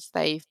questions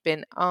they've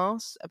been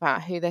asked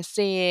about who they're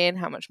seeing,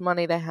 how much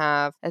money they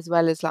have, as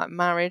well as like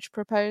marriage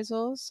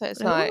proposals. So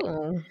it's like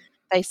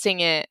they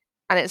sing it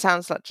and it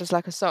sounds like just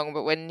like a song,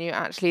 but when you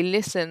actually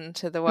listen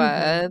to the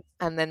words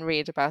and then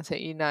read about it,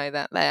 you know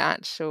that they're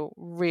actual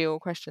real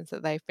questions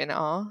that they've been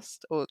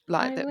asked, or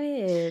like that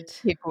weird.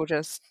 People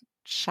just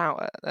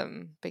shout at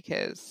them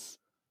because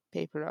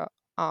people are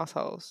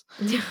assholes.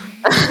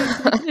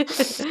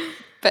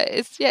 But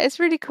it's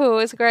really cool.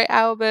 It's a great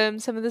album.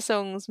 Some of the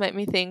songs make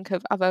me think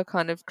of other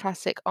kind of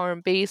classic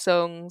R&B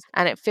songs,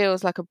 and it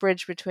feels like a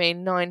bridge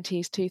between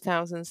 90s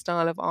 2000s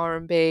style of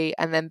R&B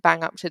and then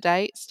bang up to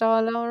date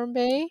style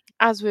R&B.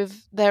 As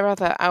with their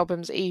other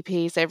albums,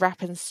 EPs, they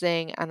rap and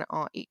sing and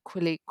are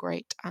equally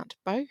great at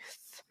both.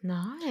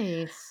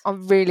 Nice. I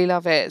really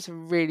love it. It's a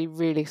really,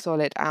 really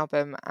solid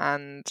album,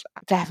 and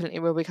definitely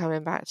will be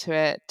coming back to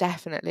it.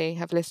 Definitely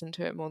have listened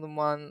to it more than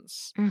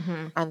once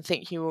and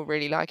think you will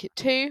really like it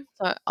too.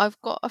 So I've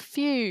got a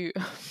few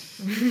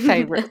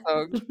favourite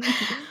songs.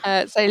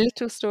 So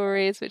Little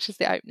Stories, which is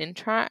the opening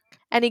track.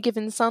 Any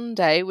Given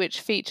Sunday,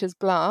 which features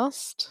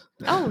Blast.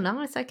 Oh,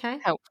 nice. Okay.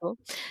 Helpful.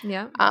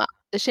 Yeah.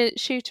 The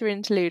shooter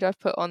interlude I've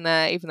put on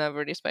there, even though I've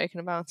already spoken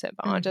about it,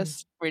 but I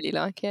just really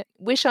like it.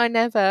 Wish I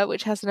Never,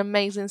 which has an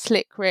amazing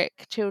Slick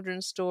Rick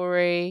children's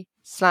story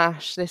 /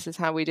 This Is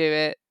How We Do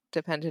It,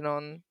 depending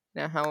on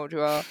how old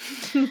you are,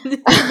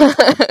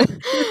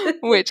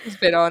 which has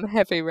been on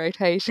heavy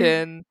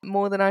rotation.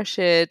 More Than I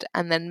Should,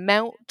 and then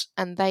Melt,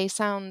 and they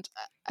sound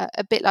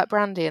a bit like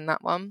Brandy in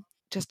that one.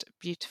 Just a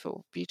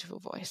beautiful,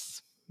 beautiful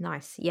voice.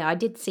 Nice. Yeah, I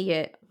did see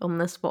it on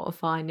the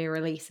Spotify new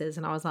releases,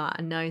 and I was like,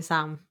 I know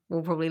Sam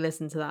will probably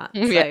listen to that.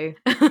 Yeah.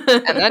 So.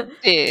 And I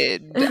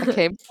did. I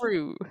came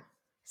through.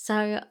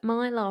 So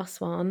my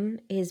last one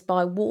is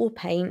by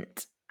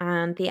Warpaint,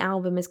 and the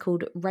album is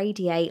called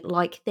Radiate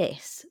Like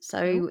This.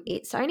 So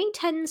it's only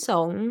 10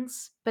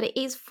 songs, but it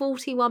is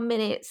 41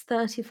 minutes,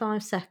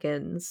 35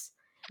 seconds.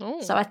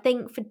 So I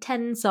think for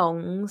 10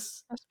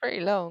 songs... That's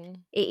pretty long.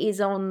 It is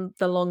on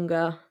the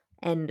longer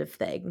end of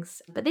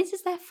things. But this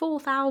is their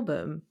fourth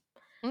album.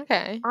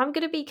 Okay. I'm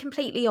going to be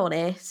completely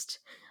honest.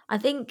 I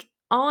think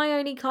I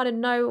only kind of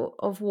know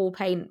of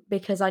Warpaint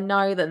because I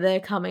know that they're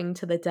coming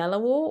to the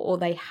Delaware, or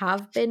they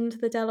have been to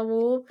the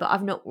Delaware, but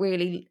I've not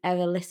really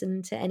ever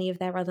listened to any of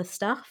their other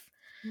stuff.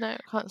 No, I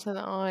can't say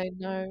that I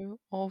know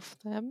of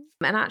them.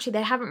 And actually,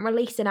 they haven't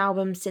released an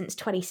album since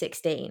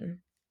 2016.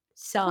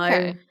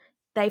 So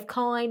they've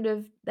kind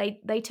of,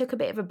 they took a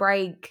bit of a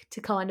break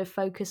to kind of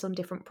focus on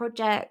different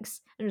projects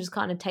and just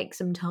kind of take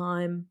some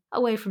time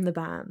away from the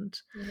band.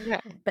 Okay.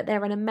 But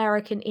they're an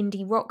American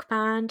indie rock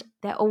band.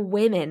 They're all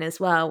women as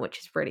well, which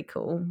is pretty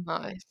cool.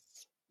 Nice.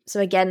 So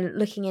again,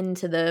 looking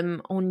into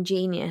them on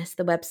Genius,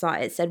 the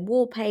website, it said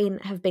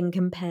Warpaint have been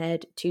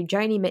compared to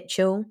Joni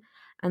Mitchell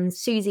and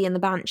Susie and the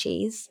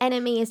Banshees.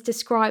 Enemy has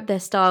described their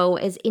style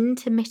as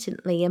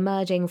intermittently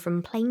emerging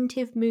from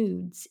plaintive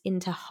moods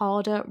into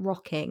harder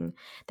rocking.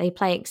 They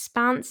play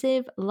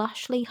expansive,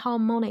 lushly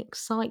harmonic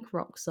psych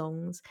rock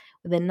songs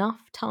with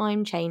enough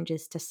time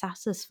changes to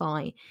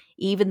satisfy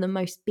even the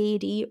most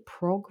beardy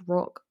prog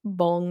rock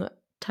bong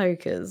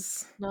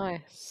tokers.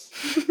 Nice.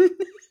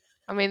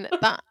 I mean,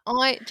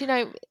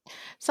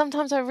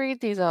 sometimes I read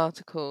these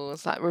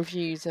articles, like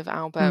reviews of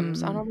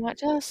albums, and I'm like,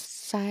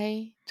 just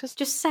say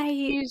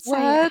use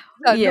words,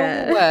 like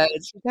normal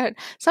words.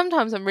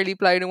 Sometimes I'm really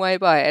blown away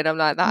by it, and I'm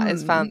like, that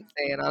is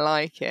fancy, and I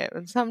like it.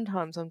 And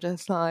sometimes I'm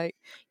just like,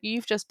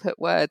 you've just put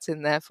words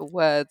in there for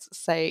words'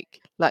 sake,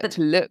 like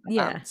to look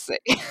fancy.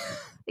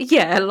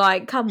 Yeah,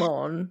 like, come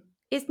on.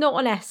 It's not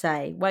an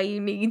essay where you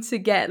need to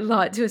get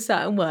like to a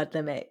certain word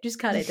limit. Just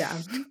cut it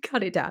down.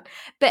 Cut it down.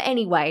 But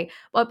anyway,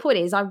 my point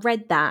is I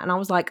read that and I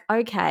was like,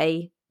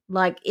 okay,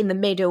 like in the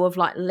middle of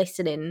like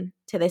listening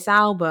to this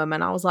album,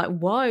 and I was like,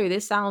 whoa,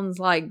 this sounds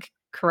like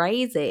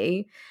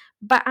crazy.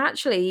 But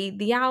actually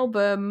the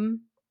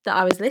album that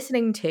I was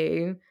listening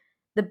to,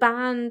 the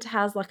band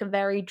has like a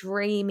very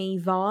dreamy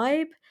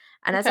vibe.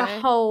 And as a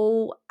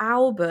whole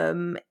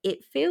album,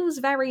 it feels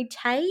very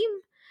tame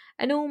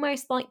and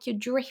almost like you're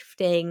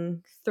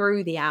drifting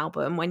through the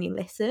album when you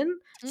listen.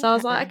 So I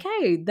was like,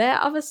 okay, their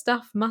other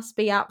stuff must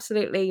be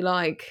absolutely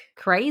like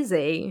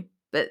crazy.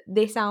 But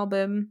this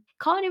album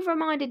kind of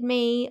reminded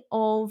me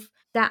of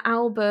that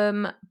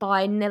album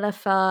by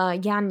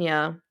Niloufar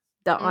Yanya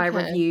that I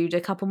reviewed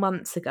a couple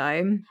months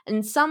ago.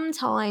 And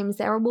sometimes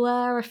there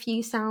were a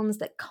few sounds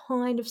that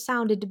kind of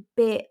sounded a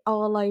bit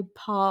Arlo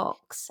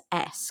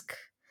Parks-esque.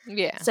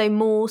 Yeah. So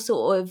more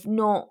sort of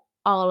not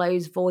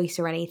Arlo's voice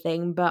or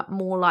anything, but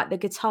more like the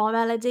guitar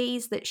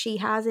melodies that she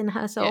has in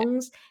her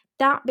songs.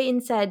 That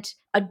being said,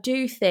 I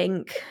do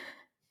think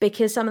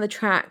because some of the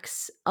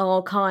tracks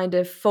are kind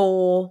of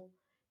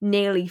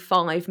nearly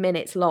 5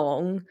 minutes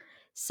long,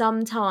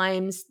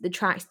 sometimes the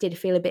tracks did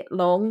feel a bit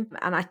long.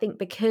 And I think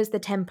because the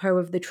tempo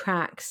of the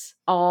tracks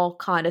are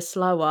kind of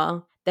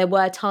slower, there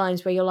were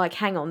times where you're like,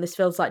 hang on, this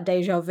feels like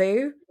deja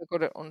vu. I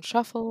got it on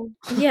shuffle.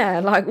 Yeah,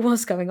 like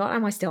what's going on?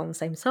 Am I still on the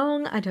same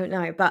song? I don't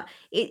know. But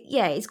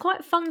it's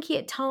quite funky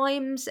at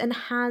times and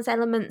has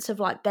elements of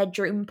like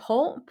bedroom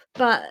pop.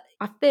 But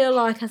I feel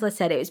like, as I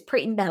said, it was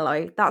pretty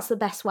mellow. That's the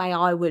best way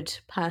I would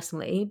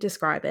personally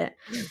describe it.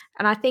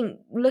 And I think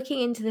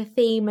looking into the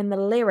theme and the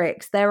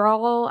lyrics, there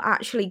are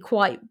actually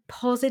quite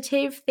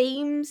positive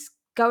themes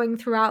going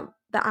throughout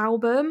the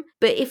album.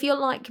 But if you're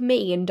like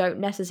me and don't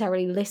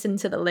necessarily listen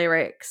to the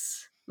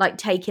lyrics, like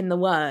take in the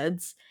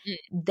words,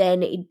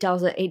 then it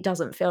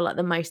doesn't feel like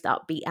the most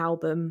upbeat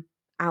album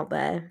out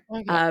there.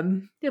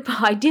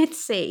 But I did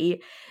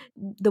see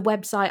the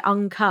website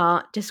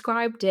Uncut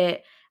described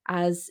it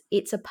as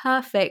it's a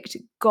perfect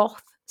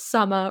goth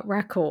summer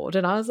record,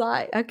 and I was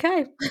like,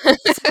 okay,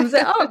 sums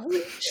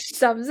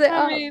it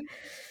up.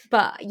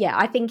 But yeah,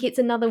 I think it's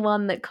another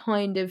one that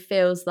kind of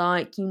feels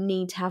like you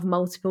need to have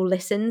multiple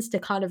listens to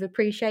kind of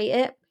appreciate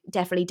it.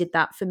 Definitely did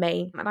that for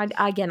me. And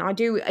I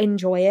do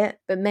enjoy it,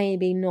 but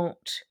maybe not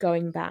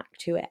going back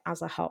to it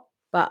as a whole.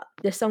 But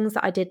the songs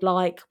that I did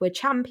like were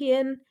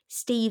Champion,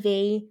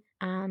 Stevie,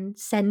 and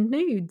Send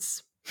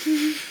Nudes.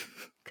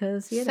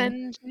 Because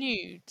Send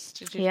Nudes,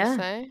 did you just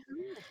say?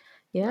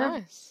 Yeah.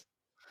 Nice.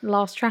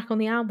 Last track on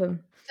the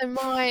album. So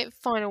my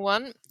final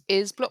one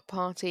is Block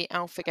Party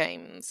Alpha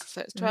Games.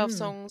 So it's 12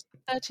 songs,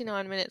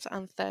 39 minutes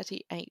and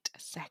 38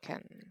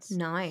 seconds.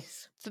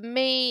 Nice. For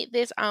me,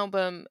 this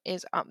album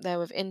is up there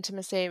with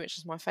Intimacy, which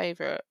is my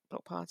favourite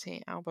Block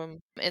Party album.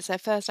 It's their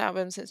first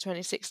album since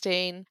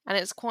 2016, and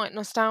it's quite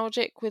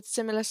nostalgic with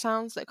similar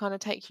sounds that kind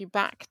of take you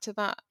back to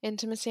that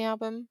Intimacy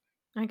album.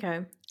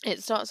 Okay.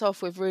 It starts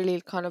off with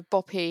really kind of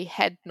boppy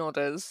head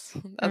nodders.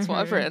 That's what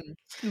I've written.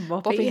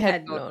 Boppy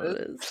head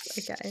nodders.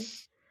 Okay.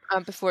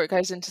 Before it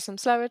goes into some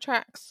slower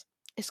tracks.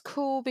 It's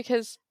cool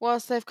because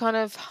whilst they've kind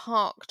of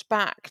harked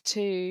back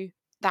to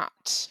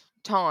that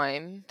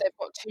time, they've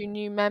got 2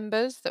 new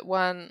members that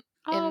weren't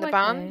in the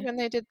band when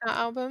they did that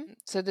album.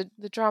 So the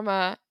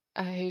drummer,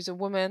 who's a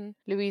woman,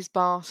 Louise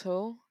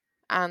Bartle,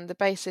 and the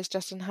bassist,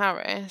 Justin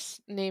Harris,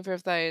 neither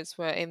of those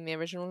were in the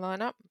original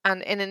lineup.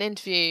 And in an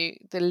interview,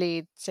 the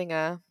lead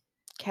singer,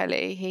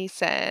 Kelly, he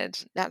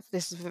said that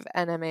this is with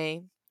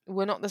Enemy.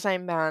 We're not the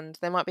same band.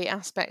 There might be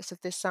aspects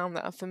of this sound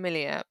that are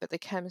familiar, but the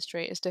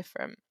chemistry is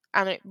different.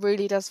 And it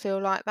really does feel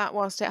like that.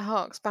 Whilst it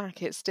harks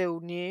back, it's still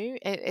new.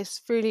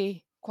 It's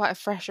really quite a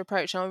fresh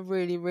approach, and I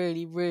really,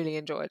 really, really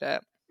enjoyed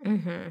it.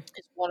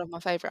 It's one of my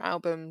favourite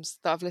albums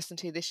that I've listened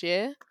to this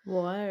year.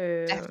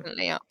 Whoa.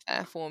 Definitely up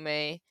there for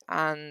me.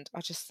 And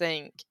I just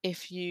think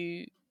if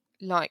you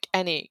like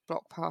any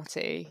Block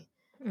Party,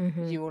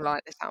 you will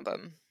like this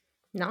album.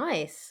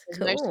 Nice. There's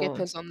no Cool.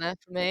 skippers on there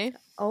for me.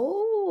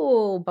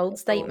 Oh, bold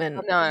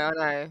statement. I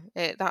know.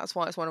 That's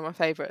why it's one of my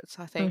favourites,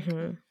 I think.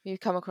 Mhm. You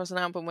come across an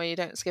album where you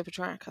don't skip a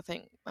track, I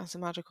think that's a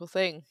magical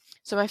thing.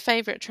 So my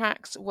favourite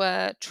tracks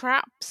were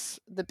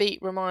Traps. The beat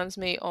reminds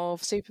me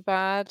of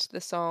Superbad,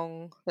 the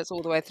song that's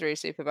all the way through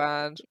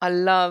Superbad. I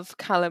love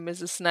Callum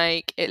is a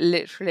Snake. It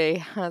literally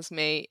has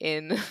me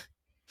in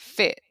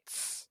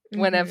fits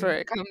whenever Mhm.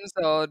 it comes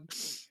on.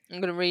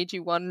 I'm going to read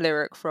you one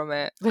lyric from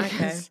it Okay.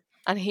 because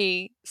and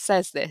he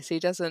says this, he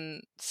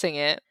doesn't sing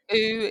it.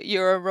 Ooh,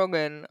 you're a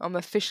wrong'un. I'm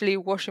officially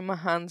washing my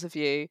hands of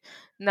you.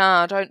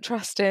 Nah, don't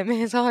trust him.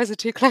 His eyes are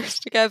too close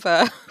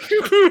together.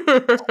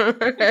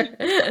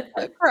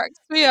 It cracks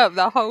me up.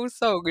 The whole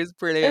song is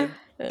brilliant.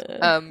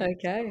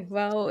 Okay.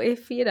 Well,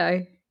 if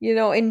you're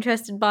not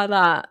interested by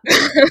that,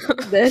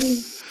 then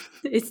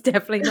it's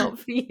definitely not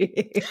for you.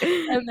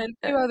 And then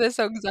 2 other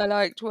songs I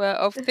liked were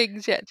Of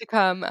Things Yet to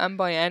Come and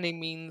By Any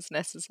Means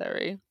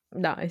Necessary.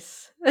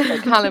 Nice.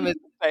 But Callum is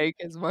Fake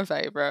is my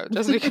favourite,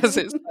 just because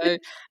it's so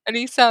and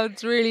he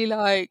sounds really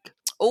like,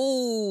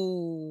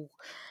 "Oh,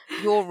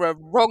 you're a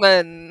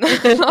wrong'un."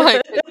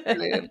 Like, it's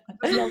brilliant.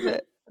 I just love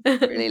it.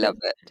 Really love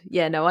it.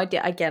 Yeah, no, I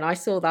did. Again, I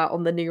saw that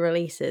on the new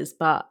releases,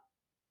 but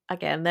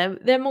again,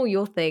 they're more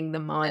your thing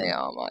than mine. They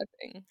are my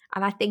thing.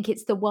 And I think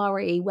it's the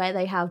worry where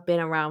they have been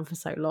around for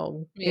so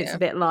long. It's Yeah. a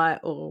bit like,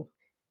 oh,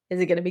 is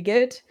it going to be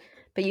good?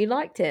 But you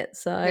liked it,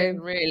 so I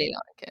really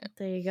like it.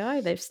 there you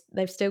go.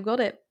 They've still got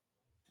it.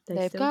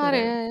 They've still got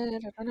it.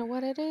 I don't know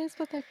what it is,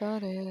 but they've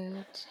got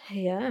it.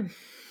 Yeah.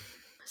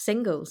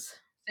 Singles.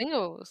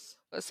 Singles.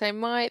 So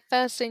my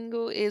first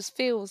single is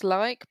Feels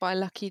Like by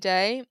Lucky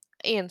Day.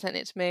 Ian sent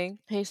it to me.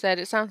 He said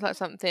it sounds like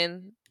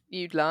something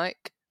you'd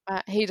like.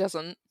 He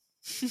doesn't.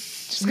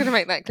 Just gonna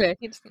make that clear.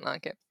 He doesn't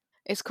like it.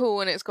 It's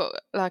cool and it's got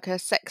like a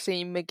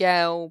sexy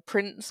Miguel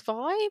Prince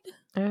vibe.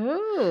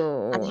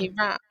 Oh. And he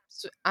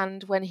raps,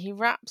 and when he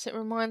raps, it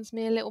reminds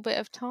me a little bit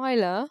of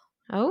Tyler.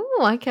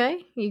 Oh,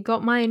 okay. You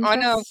got my interest. I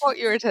know, I've got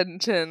your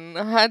attention.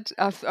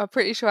 I'm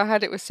pretty sure I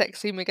had it with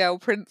sexy Miguel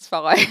Prince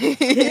vibe.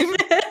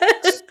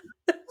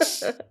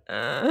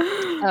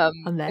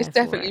 It's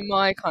definitely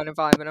my kind of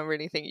vibe, and I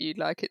really think you'd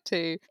like it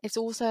too. It's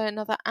also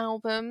another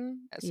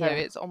album, so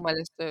it's on my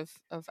list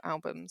of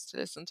albums to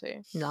listen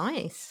to.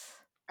 Nice.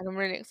 And I'm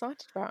really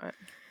excited about it.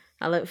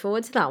 I look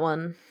forward to that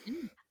one.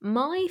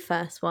 My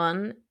first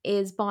one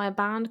is by a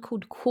band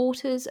called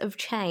Quarters of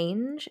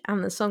Change,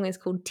 and the song is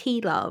called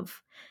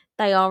T-Love.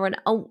 They are an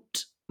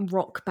alt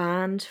rock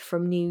band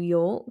from New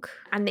York,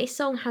 and this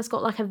song has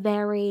got like a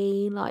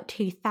very like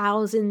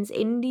 2000s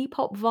indie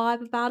pop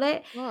vibe about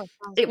it. Oh,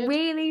 it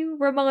really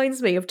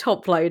reminds me of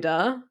Top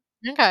Loader.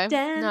 Okay,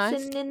 Dancing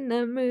nice. in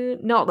the moon.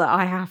 Not that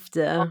I have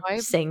to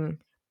sing,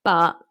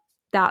 but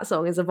that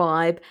song is a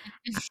vibe.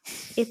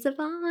 It's a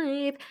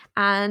vibe,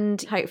 and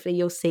hopefully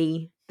you'll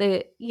see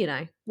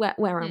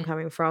where I'm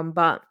coming from,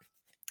 but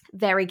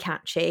very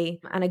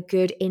catchy and a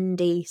good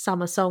indie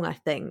summer song, I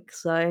think.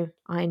 So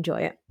I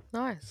enjoy it.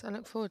 Nice. I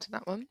look forward to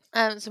that one.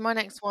 So my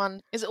next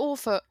one is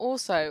also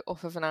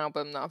off of an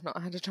album that I've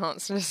not had a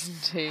chance to listen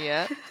to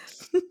yet.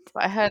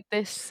 But I heard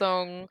this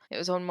song. It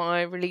was on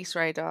my release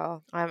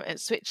radar. It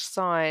Switched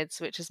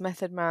Sides, which is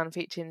Method Man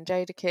featuring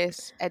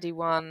Jadakiss, Eddie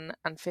One,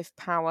 and Fifth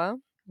Power.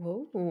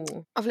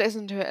 Ooh. I've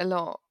listened to it a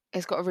lot.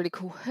 It's got a really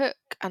cool hook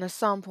and a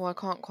sample I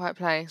can't quite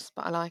place,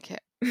 but I like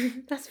it.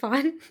 That's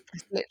fine.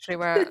 It's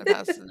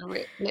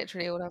literally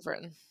literally all I've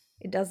written.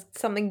 It does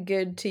something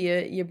good to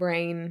your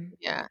brain.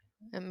 Yeah,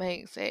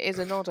 it is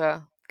a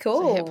nodder.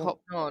 Cool. It's a hip hop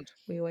nod.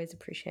 We always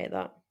appreciate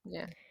that.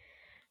 Yeah.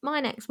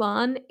 My next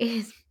one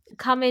is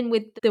coming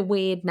with the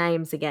weird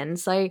names again.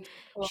 So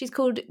she's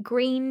called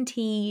Green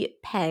Tea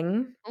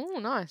Peng. Oh,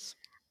 nice.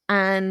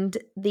 And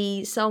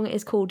the song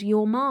is called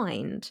Your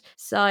Mind.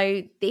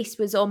 So this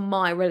was on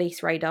my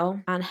release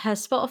radar, and her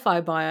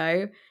Spotify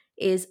bio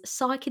is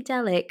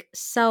psychedelic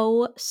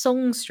soul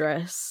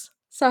songstress.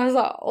 So I was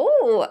like,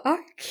 oh,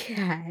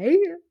 okay,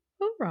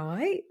 all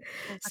right.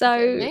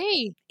 So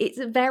it's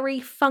a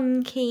very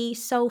funky,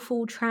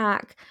 soulful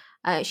track.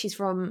 She's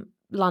from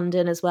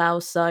London as well,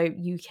 so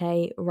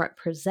UK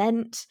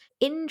represent.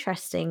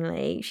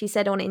 Interestingly, she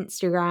said on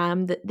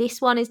Instagram that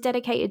this one is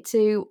dedicated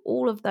to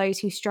all of those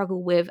who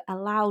struggle with a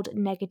loud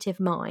negative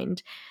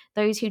mind,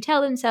 those who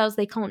tell themselves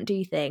they can't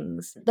do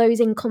things,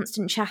 those in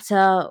constant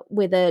chatter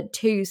with a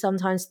 2,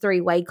 sometimes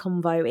 3-way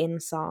convo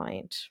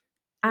inside.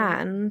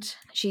 And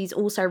she's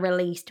also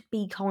released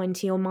Be Kind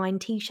to Your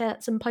Mind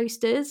t-shirts and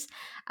posters,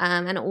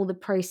 and all the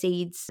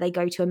proceeds, they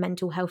go to a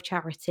mental health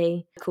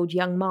charity called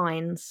Young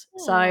Minds.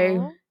 Aww.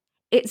 So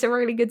it's a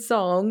really good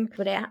song,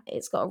 but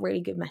it's got a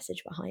really good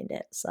message behind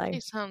it. So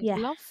it sounds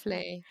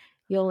lovely.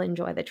 You'll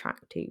enjoy the track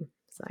too.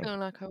 So I feel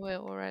like I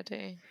will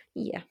already.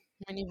 Yeah.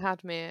 When you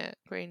had me at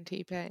Green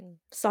Tea Peng.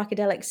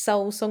 Psychedelic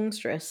soul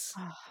songstress.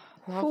 Oh,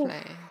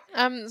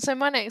 lovely. So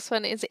my next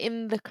one is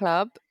In the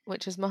Club,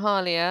 which is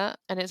Mahalia,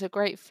 and it's a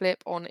great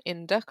flip on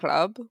In the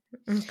Club.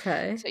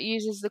 So it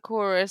uses the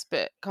chorus,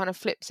 but kind of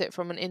flips it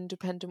from an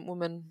independent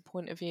woman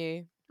point of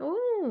view.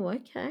 Oh, Oh,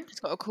 okay. It's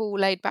got a cool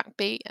laid back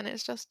beat and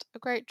it's just a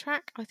great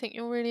track. I think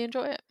you'll really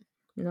enjoy it.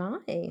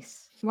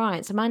 Nice.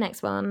 Right, so my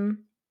next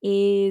one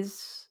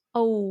is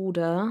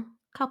older,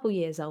 couple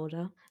years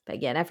older, but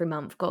again, every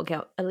month got to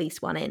get at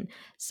least one in.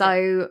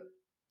 So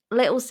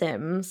Little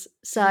Sims.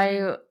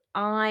 So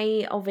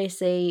I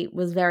obviously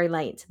was very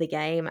late to the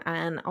game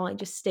and I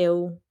just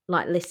still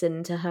like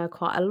listen to her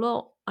quite a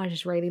lot. I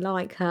just really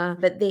like her.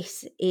 But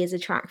this is a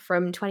track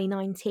from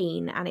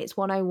 2019 and it's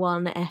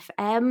 101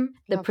 FM.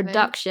 The Lovely.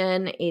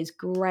 production is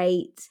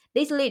great.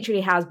 This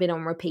literally has been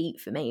on repeat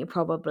for me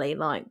probably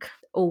like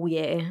all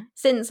year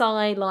since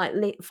I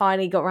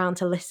finally got around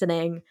to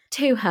listening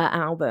to her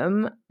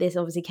album. This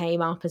obviously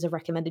came up as a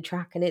recommended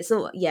track and it's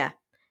all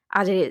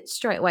added it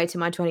straight away to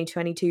my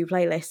 2022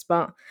 playlist,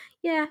 but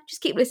yeah,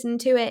 just keep listening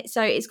to it.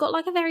 So it's got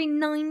like a very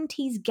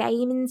 90s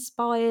game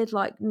inspired,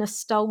 like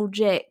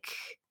nostalgic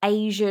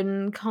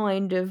Asian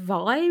kind of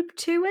vibe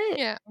to it.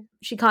 Yeah.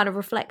 She kind of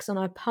reflects on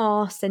her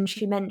past and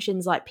she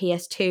mentions like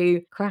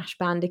PS2, Crash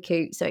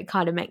Bandicoot, so it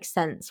kind of makes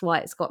sense why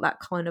it's got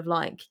that kind of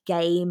like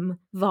game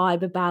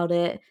vibe about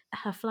it.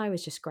 Her flow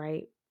is just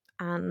great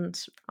and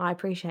I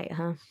appreciate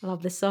her. I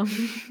love this song.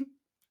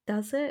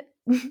 That's it.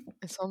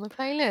 It's on the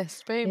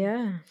playlist. Boom.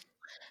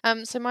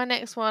 Yeah. So my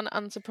next one,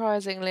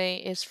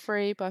 unsurprisingly, is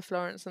Free by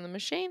Florence and the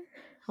Machine.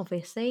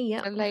 Obviously,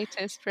 yep. The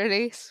latest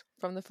release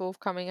from the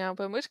forthcoming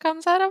album, which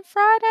comes out on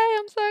Friday.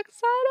 I'm so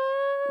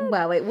excited.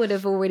 Well, it would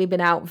have already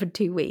been out for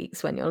 2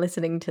 weeks when you're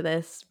listening to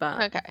this,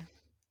 but okay.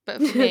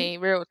 But for me,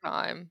 real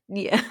time.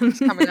 Yeah. It's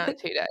coming out in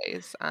 2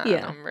 days and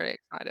Yeah. I'm really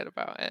excited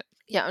about it.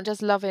 Yeah, I'm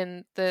just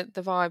loving the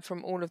vibe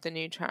from all of the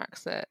new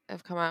tracks that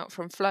have come out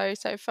from Flow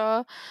so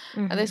far.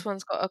 And this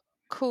one's got a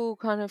cool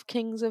kind of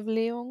Kings of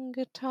Leon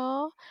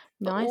guitar,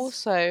 but Nice.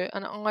 also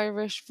an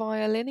Irish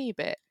violin-y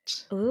bit.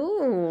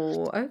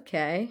 Ooh,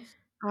 okay.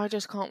 I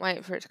just can't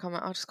wait for it to come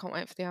out. I just can't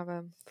wait for the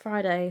album.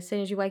 Friday, as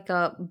soon as you wake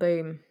up,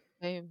 boom.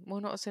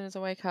 Well, not as soon as I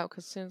wake up,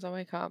 because as soon as I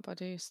wake up, I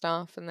do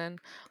stuff, and then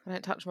I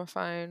don't touch my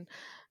phone,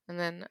 and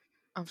then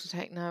I have to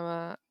take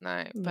Noah.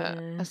 No, but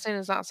as soon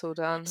as that's all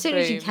done, as soon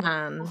as you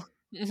can.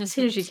 As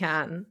soon as you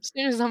can. As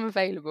soon as I'm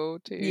available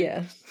to.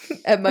 Yeah.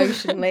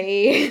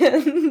 Emotionally,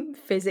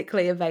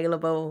 physically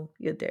available,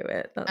 you'll do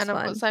it. That's and fine.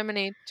 I've got so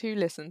many to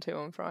listen to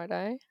on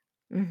Friday.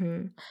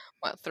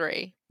 Well,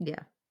 3. Yeah.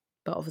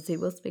 But obviously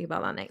we'll speak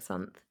about that next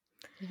month.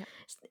 Yeah.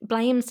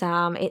 Blame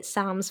Sam. It's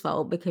Sam's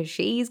fault because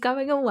she's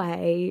going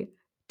away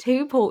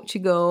to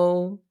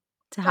Portugal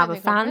to have a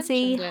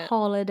fancy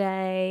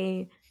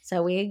holiday.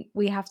 So we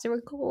have to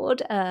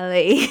record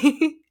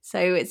early. So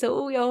it's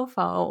all your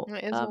fault.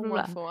 It is all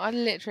my fault. I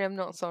literally am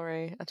not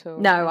sorry at all.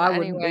 No, I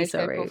wouldn't be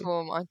sorry.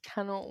 I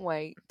cannot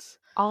wait.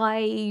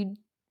 I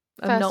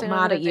am not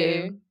mad at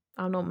you.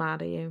 I'm not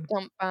mad at you.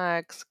 Dump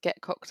bags, get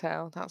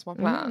cocktail. That's my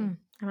plan.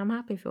 And I'm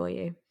happy for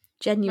you.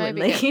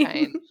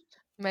 Genuinely.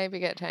 Maybe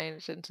get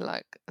changed into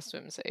like a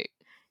swimsuit.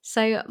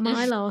 So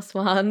my last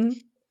one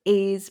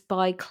is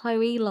by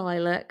Chloe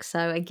Lilac.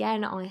 So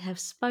again, I have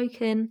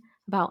spoken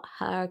about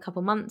her a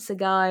couple months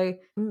ago.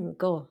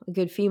 A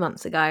good few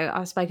months ago.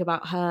 I spoke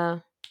about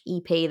her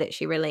EP that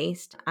she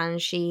released,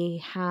 and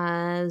she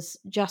has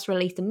just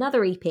released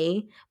another EP,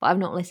 but I've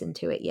not listened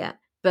to it yet.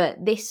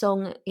 But this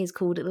song is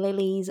called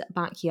Lily's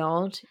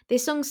Backyard.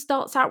 This song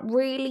starts out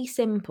really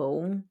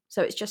simple.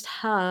 So it's just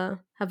her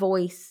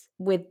voice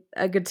with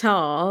a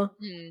guitar.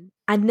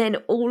 And then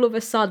all of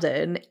a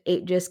sudden,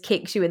 it just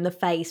kicks you in the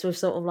face with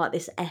sort of like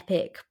this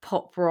epic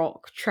pop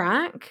rock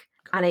track.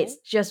 Cool. And it's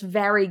just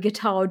very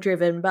guitar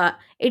driven, but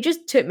it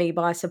just took me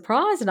by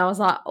surprise. And I was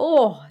like,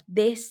 oh,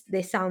 this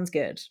sounds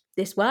good.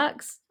 This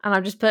works. And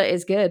I've just put it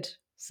as good.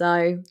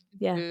 So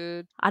yeah,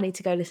 good. I need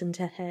to go listen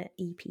to her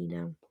EP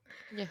now.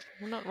 Yeah,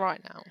 well, not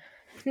right now.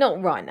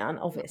 Not right now,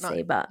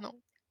 obviously, but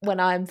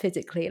when I'm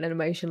physically and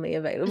emotionally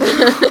available.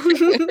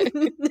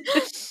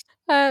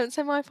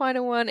 So my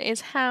final one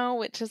is How,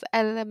 which is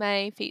Ella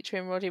Mai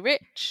featuring Roddy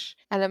Ricch.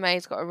 Ella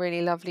Mai's got a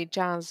really lovely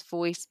jazz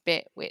voice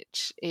bit,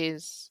 which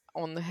is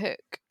on the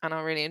hook, and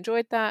I really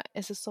enjoyed that.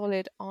 It's a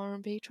solid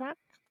R&B track.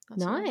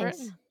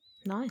 That's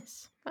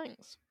nice.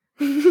 Thanks.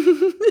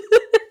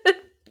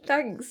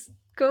 Thanks.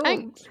 Cool.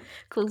 Thanks.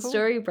 Cool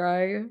story,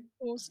 bro.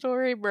 Cool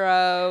story,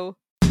 bro.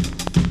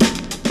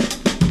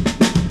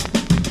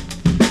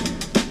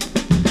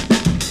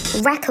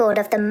 Record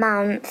of the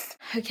month.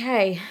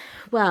 Okay,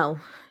 well,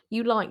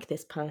 you like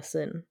this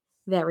person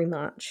very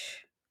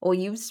much, or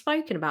you've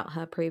spoken about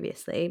her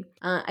previously.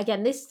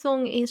 Again, this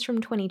song is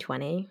from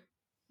 2020.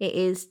 It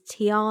is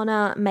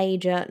Tiana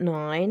Major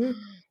 9.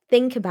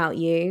 Think About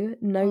You,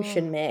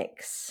 Notion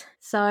Mix.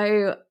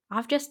 So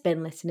I've just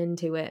been listening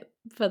to it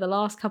for the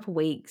last couple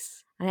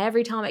weeks, and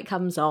every time it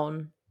comes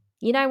on,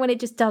 you know, when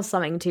it just does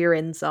something to your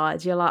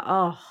insides, you're like,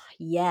 oh,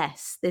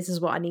 yes, this is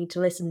what I need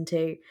to listen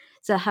to.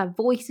 So her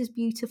voice is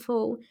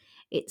beautiful,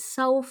 it's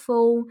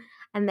soulful,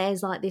 and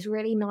there's like this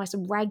really nice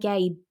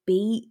reggae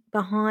beat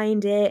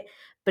behind it,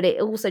 but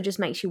it also just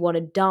makes you want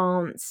to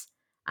dance,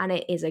 and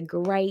it is a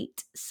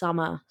great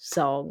summer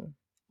song.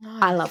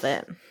 Nice. I love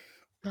it.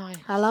 Nice.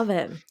 I love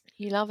it.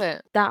 You love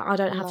it. That I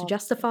don't have to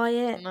justify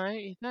it. No,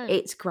 you don't.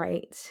 It's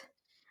great.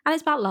 And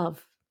it's about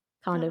love,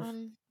 kind of.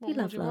 What You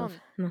more love do you love.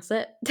 want? And that's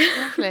it.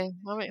 Lovely.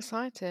 I'm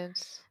excited.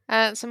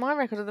 So my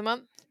record of the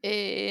month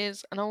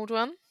is an old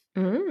one.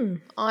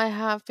 I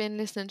have been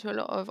listening to a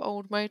lot of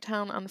old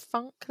Motown and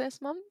funk this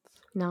month.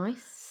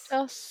 Nice.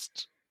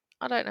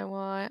 I don't know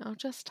why. I've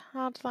just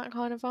had that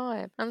kind of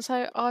vibe. And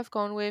so I've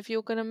gone with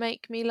You're Gonna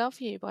Make Me Love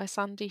You by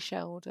Sandy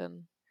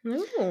Sheldon.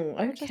 Oh, okay.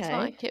 I just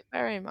like it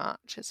very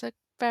much. It's a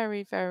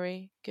very,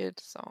 very good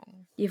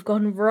song. You've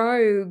gone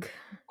rogue.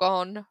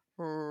 Gone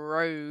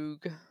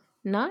rogue.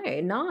 No,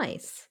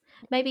 nice.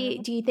 Maybe,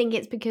 do you think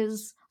it's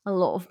because a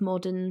lot of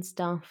modern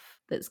stuff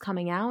that's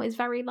coming out is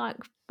very like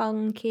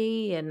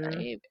funky and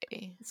maybe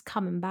it's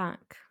coming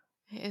back?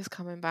 It is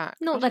coming back.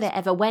 Not that it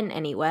ever went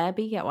anywhere,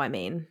 but you get what I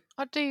mean.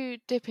 I do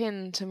dip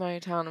into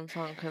Motown and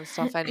funk and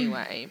stuff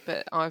anyway,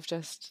 but I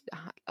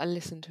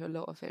listened to a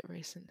lot of it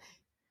recently.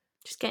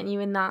 Just getting you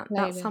in that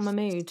summer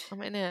mood.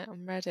 I'm in it.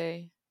 I'm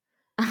ready.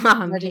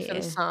 I'm ready here. for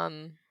the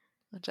sun.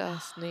 I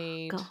just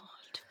need... God,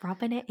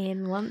 rubbing it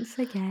in once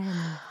again.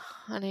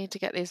 I need to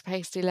get these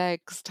pasty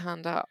legs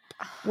tanned up.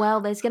 Well,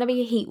 there's going to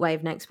be a heat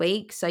wave next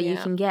week, so you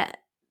can get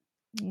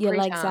your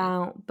legs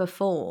out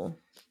before.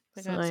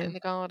 We're going to sit in the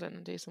garden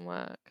and do some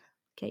work.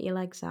 Get your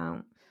legs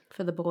out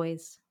for the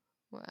boys.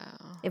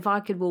 Wow. If I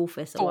could wolf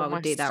whistle, I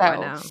would do that right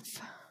now.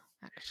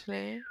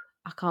 Actually.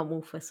 I can't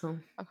wolf whistle.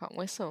 I can't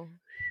whistle.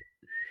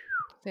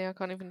 See, I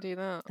can't even do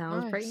that. That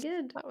was pretty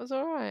good. That was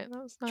all right.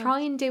 That was nice. Try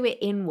and do it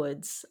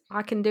inwards.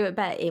 I can do it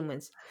better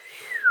inwards.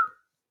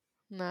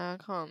 No, I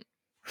can't.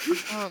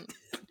 I can't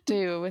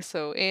do a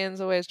whistle.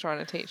 Ian's always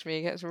trying to teach me.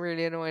 He gets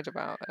really annoyed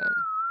about it.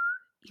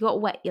 You got to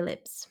wet your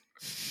lips.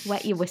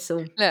 Wet your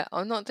whistle. Look,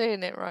 I'm not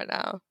doing it right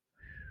now.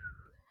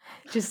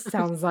 Just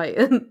sounds like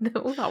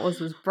all that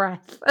was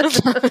breath.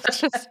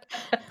 Just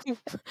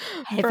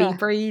heavy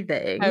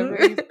breathing.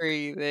 Heavy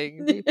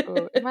breathing.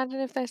 People,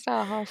 imagine if they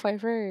start halfway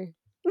through.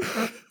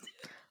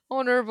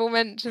 Honourable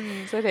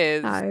mentions it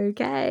is.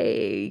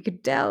 Okay, you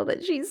could tell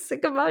that she's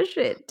sick of our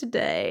shit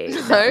today.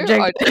 No,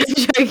 I'm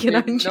joking.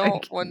 I do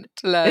not want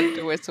to learn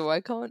to whistle.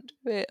 I can't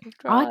do it.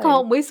 I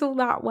can't whistle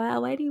that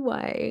well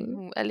anyway.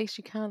 At least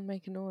you can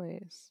make a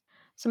noise.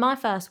 So my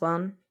first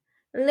one,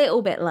 a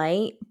little bit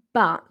late,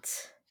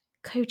 but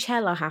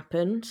Coachella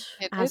happened,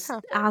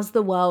 as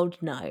the world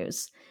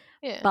knows.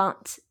 Yeah.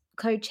 But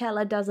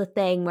Coachella does a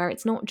thing where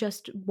it's not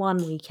just one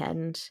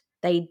weekend.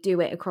 They do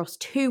it across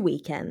 2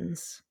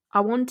 weekends. I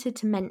wanted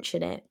to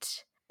mention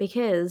it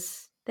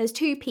because there's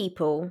 2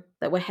 people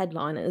that were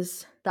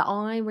headliners that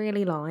I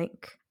really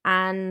like,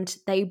 and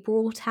they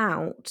brought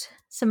out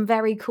some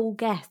very cool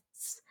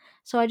guests.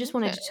 So I just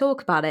wanted to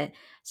talk about it.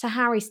 So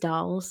Harry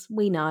Styles,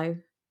 we know.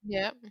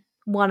 Yeah.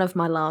 One of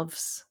my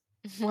loves.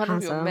 One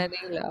of your many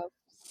loves.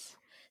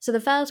 So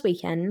the first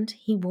weekend,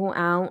 he brought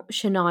out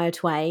Shania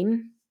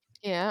Twain.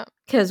 Yeah.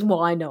 Because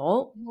why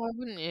not? Why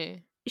wouldn't you?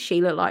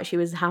 She looked like she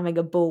was having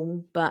a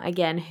ball. But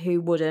again,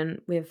 who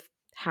wouldn't with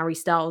Harry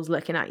Styles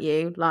looking at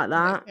you like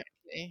that?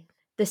 Exactly.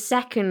 The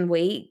second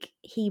week,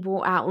 he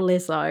brought out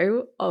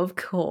Lizzo, of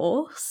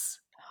course.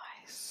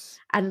 Nice.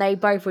 And they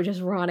both were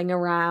just running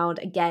around,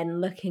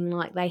 again, looking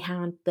like they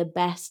had the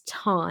best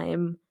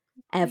time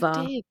ever.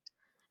 They did.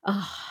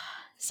 Oh,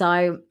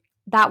 so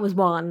that was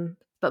one.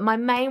 But my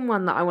main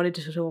one that I wanted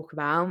to talk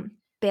about,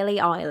 Billie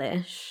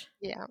Eilish.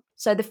 Yeah.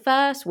 So the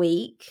first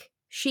week,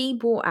 she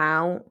brought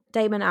out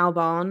Damon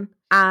Albarn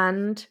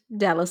and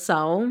De La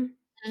Soul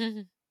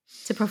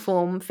to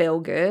perform Feel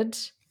Good.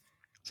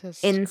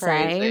 Just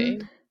insane.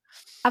 Crazy.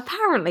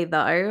 Apparently,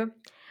 though,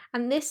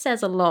 and this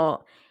says a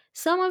lot,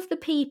 some of the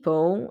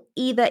people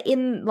either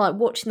in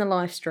watching the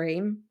live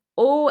stream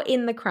or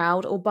in the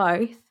crowd or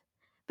both,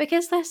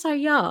 because they're so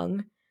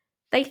young,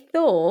 they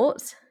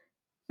thought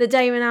that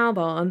Damon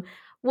Albarn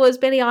was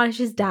Billie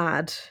Eilish's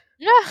dad.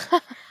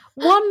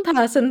 One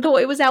person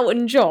thought it was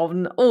Elton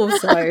John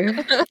also.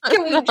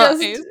 Can we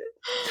just...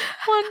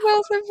 One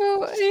person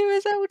thought he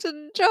was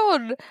Elton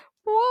John.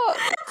 What?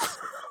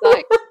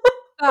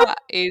 That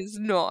is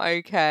not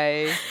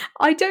okay.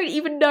 I don't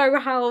even know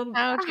how...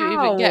 How do you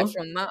even get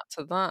from that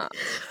to that?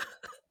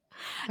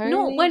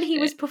 Not when he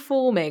was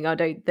performing, I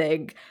don't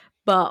think.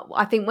 But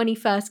I think when he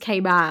first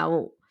came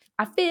out,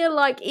 I feel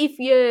like if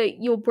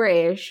you're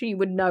British, you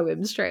would know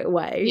him straight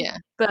away. Yeah.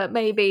 But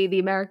maybe the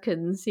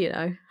Americans,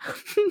 Billie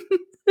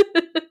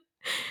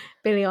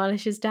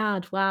Eilish's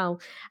dad, wow.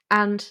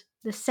 And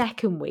the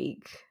second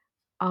week,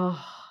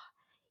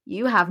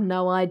 you have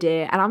no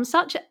idea. And I'm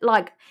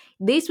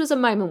this was a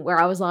moment where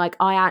I was like,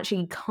 I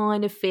actually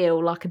kind of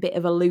feel like a bit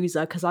of a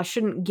loser because I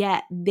shouldn't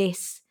get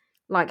this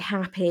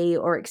happy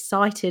or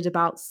excited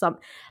about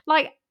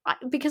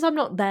because I'm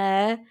not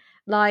there.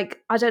 I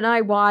don't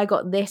know why I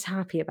got this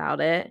happy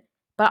about it,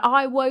 but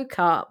I woke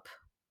up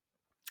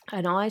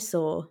and I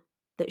saw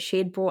that she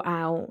had brought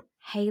out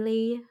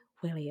Hayley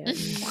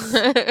Williams.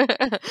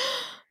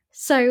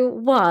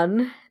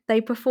 So they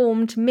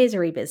performed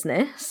Misery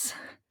Business,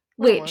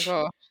 which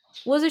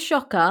was a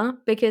shocker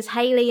because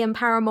Hayley and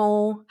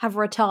Paramore have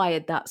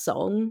retired that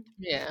song.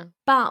 Yeah.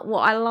 But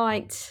what I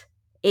liked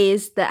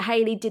is that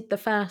Hayley did the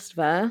first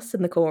verse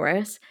and the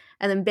chorus,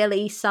 and then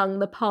Billy sung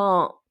the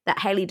part that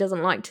Hayley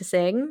doesn't like to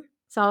sing.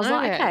 So I was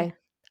like, okay,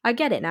 I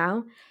get it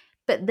now.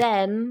 But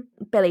then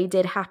Billy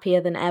did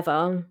Happier Than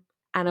Ever,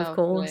 and of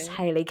course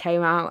Hayley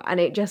came out, and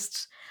it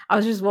just, I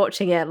was just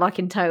watching it like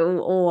in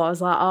total awe. I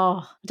was like,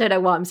 oh, I don't know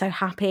why I'm so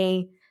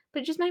happy,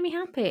 but it just made me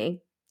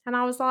happy. And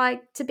I was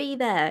like, to be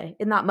there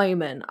in that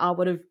moment, I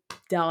would have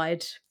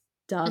died.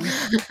 Done.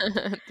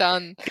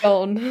 Done.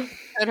 Gone.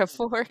 Put a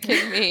fork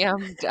in me,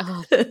 I'm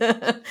done.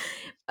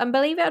 And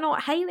believe it or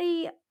not,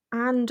 Hayley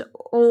and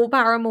or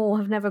Barrymore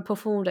have never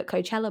performed at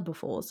Coachella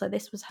before, so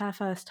this was her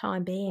first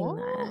time being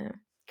there.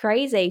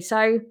 Crazy.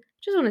 So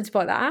just wanted to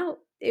point that out.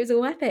 It was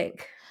all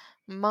epic.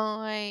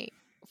 My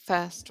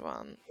first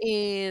one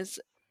is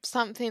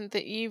something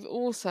that you've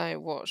also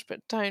watched but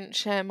don't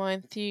share my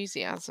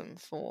enthusiasm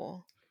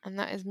for, and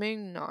that is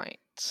Moon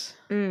Knight.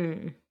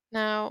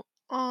 Now,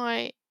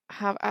 I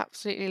have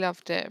absolutely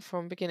loved it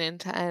from beginning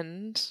to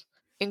end,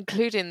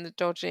 including the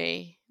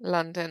dodgy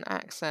London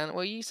accent.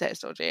 Well, you say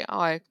it's dodgy.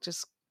 I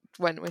just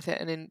went with it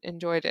and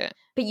enjoyed it.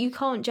 But you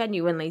can't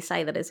genuinely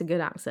say that it's a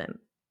good accent.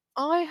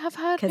 I have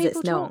heard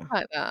people talk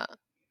like that.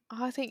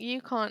 I think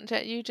you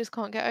just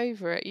can't get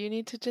over it. You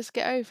need to just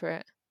get over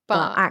it.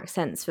 But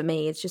accents for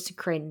me, it's just a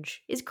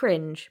cringe. It's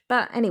cringe.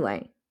 But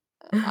anyway.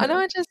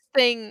 I just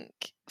think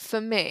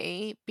for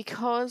me,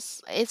 because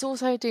it's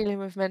also dealing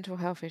with mental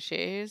health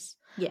issues.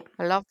 Yeah.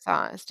 I love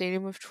that. It's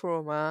dealing with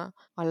trauma.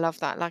 I love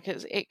that. Like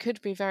it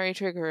could be very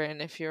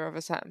triggering if you're of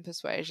a certain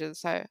persuasion.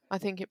 So I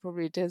think it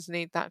probably does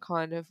need that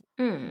kind of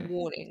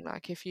warning.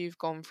 Like if you've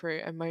gone through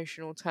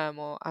emotional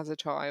turmoil as a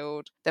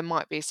child, there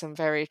might be some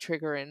very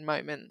triggering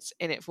moments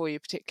in it for you,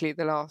 particularly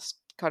the last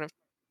kind of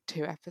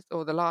 2 episodes,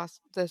 or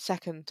the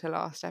second to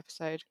last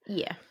episode.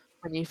 Yeah.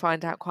 When you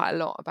find out quite a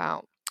lot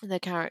about the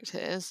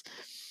characters.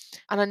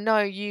 And I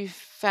know you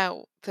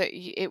felt that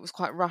it was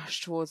quite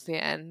rushed towards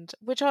the end,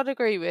 which I'd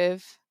agree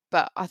with,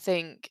 but I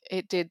think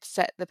it did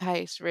set the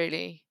pace,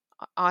 really.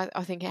 I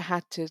think it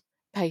had to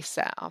pace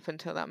set up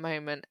until that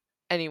moment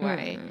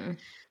anyway.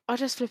 I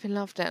just flipping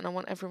loved it, and I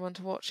want everyone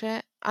to watch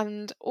it.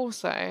 And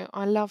also,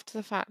 I loved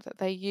the fact that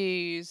they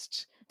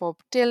used Bob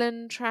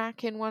Dylan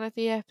track in one of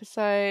the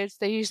episodes.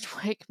 They used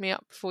Wake Me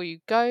Up Before You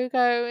Go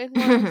Go in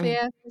one of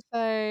the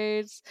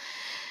episodes.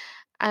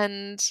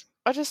 And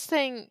I just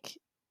think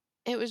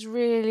it was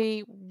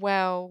really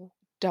well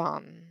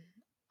done.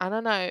 And I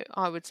know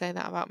I would say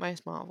that about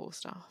most Marvel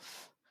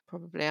stuff.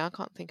 Probably. I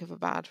can't think of a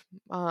bad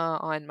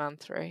Iron Man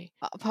 3.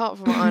 Apart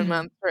from Iron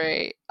Man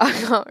 3, I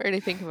can't really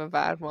think of a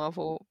bad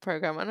Marvel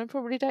program, and I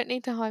probably don't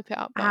need to hype it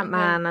up.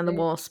 Ant-Man and the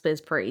Wasp is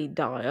pretty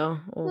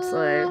dire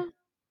also.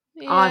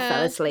 I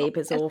fell asleep.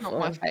 It's awful. It's not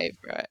my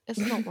favourite. It's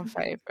not my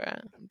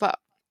favourite. But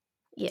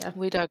yeah,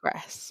 we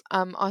digress.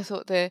 I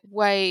thought the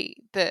way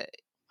that,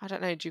 I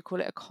don't know, do you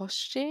call it a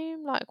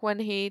costume? Like when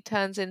he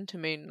turns into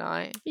Moon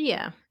Knight?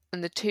 Yeah.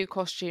 And the 2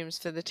 costumes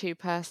for the 2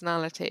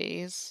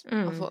 personalities.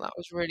 I thought that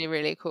was really,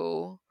 really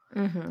cool.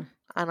 And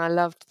I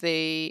loved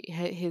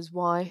his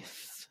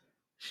wife.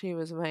 She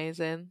was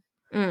amazing.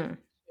 She was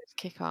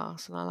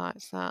kick-ass, and I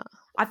liked that.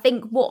 I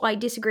think what I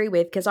disagree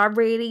with, because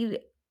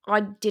I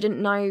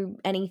didn't know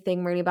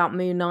anything really about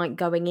Moon Knight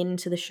going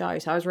into the show,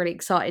 so I was really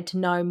excited to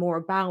know more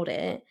about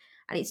it.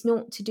 And it's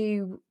not to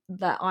do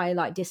that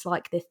I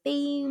dislike the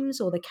themes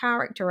or the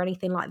character or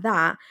anything like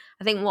that.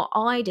 I think what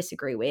I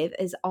disagree with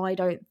is I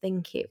don't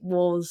think it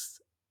was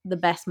the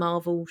best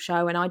Marvel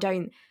show, and I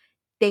don't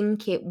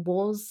think it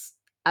was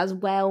as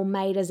well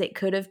made as it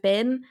could have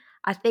been.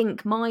 I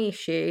think my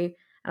issue,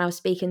 and I was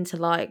speaking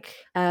to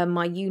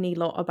my uni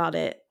lot about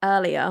it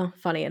earlier,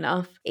 funny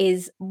enough,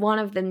 is one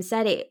of them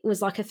said it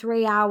was like a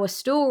 3-hour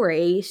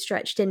story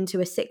stretched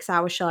into a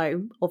 6-hour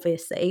show,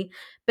 obviously,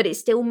 but it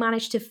still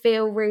managed to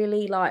feel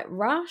really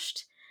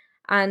rushed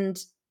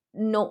and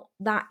not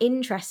that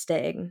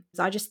interesting.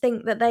 I just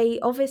think that they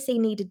obviously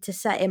needed to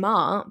set him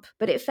up,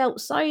 but it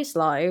felt so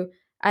slow.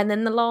 And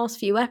then the last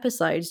few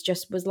episodes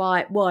just was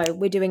like, whoa,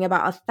 we're doing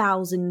about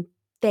 1,000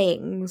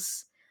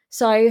 things.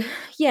 So,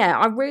 yeah,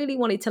 I really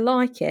wanted to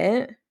like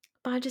it,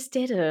 but I just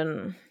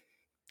didn't.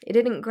 It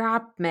didn't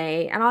grab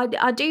me. And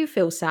I do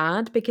feel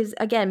sad because,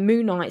 again,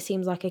 Moon Knight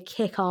seems like a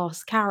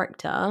kick-ass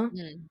character.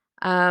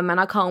 And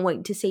I can't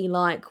wait to see,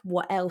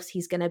 what else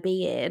he's going to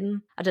be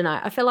in. I don't know.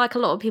 I feel like a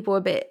lot of people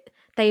they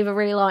either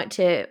really liked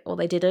it or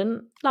they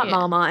didn't.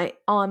 Marmite,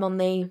 I'm on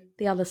the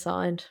other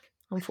side,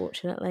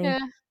 unfortunately. Yeah.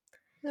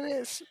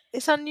 And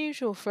it's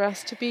unusual for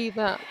us to be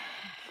that.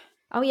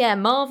 Oh yeah,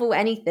 Marvel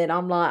anything,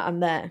 I'm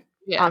there.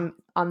 Yeah.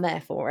 I'm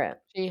there for it.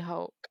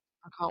 She-Hulk.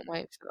 I can't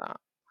wait for that.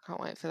 I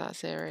can't wait for that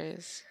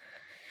series.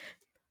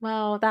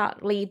 Well,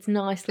 that leads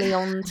nicely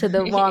on to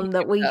the one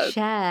that we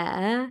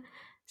share.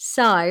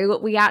 So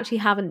we actually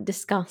haven't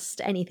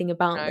discussed anything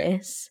about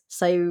this.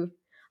 So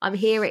I'm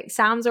hearing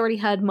Sam's already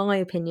heard my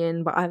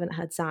opinion, but I haven't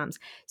heard Sam's.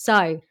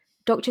 So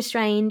Doctor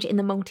Strange in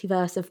the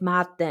Multiverse of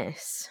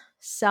Madness.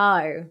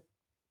 So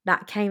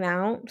that came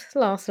out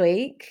last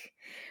week.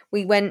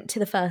 We went to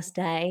the first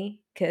day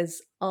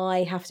because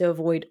I have to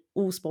avoid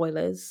all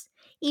spoilers,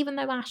 even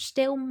though Ash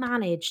still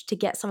managed to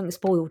get something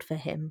spoiled for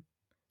him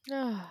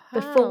How?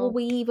 before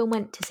we even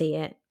went to see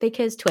it,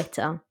 because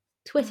Twitter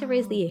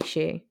is the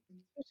issue.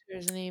 Twitter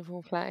is an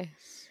evil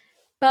place.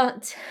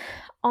 But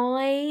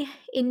I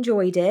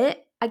enjoyed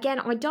it. Again,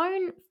 I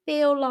don't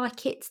feel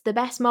like it's the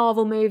best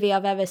Marvel movie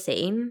I've ever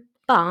seen,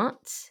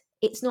 but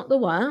it's not the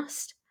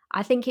worst.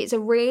 I think it's a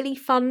really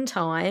fun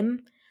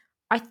time.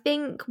 I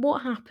think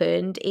what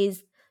happened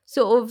is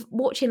sort of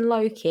watching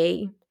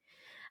Loki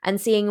and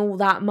seeing all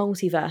that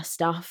multiverse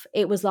stuff.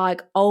 It was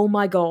like, oh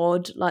my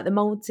god, like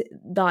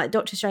like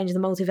Doctor Strange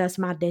and the Multiverse of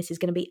Madness is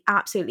going to be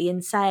absolutely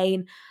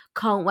insane.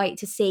 Can't wait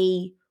to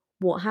see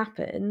what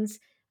happens.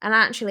 And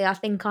actually, I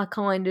think I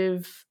kind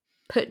of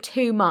put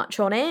too much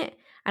on it,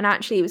 and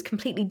actually it was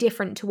completely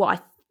different to what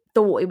I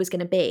thought it was going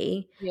to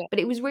be. Yeah. But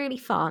it was really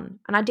fun,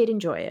 and I did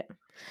enjoy it.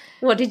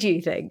 What did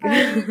you think?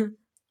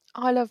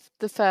 I love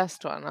the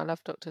first one. I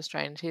love Doctor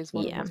Strange. He's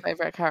one of Yeah. my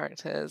favourite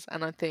characters,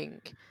 and I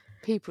think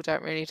people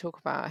don't really talk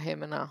about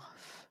him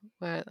enough.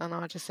 And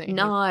I just think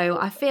No,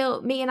 I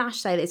feel me and Ash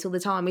say this all the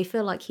time. We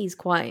feel like he's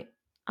quite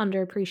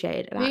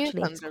underappreciated, and he is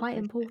actually, it's quite underappreciated.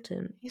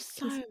 important. He's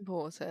so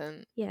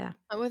important. Yeah.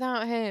 Like,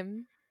 without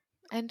him,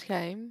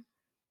 Endgame.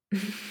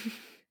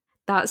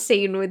 That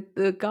scene with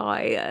the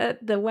guy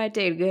at the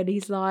wedding, and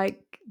he's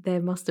like,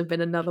 there must have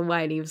been another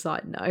way, and he was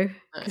like, no,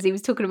 because he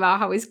was talking about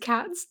how his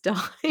cats died.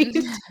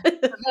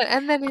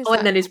 And then he's Oh, like,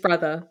 and then his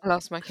brother. I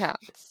lost my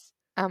cats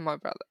and my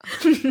brother.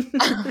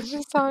 I was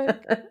just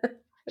like,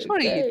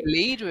 surely Okay. you'd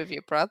lead with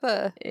your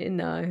brother.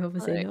 No,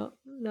 obviously Like, not.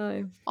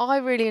 No. I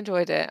really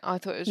enjoyed it. I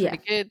thought it was Yeah.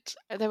 really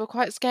good. There were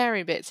quite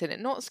scary bits in it.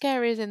 Not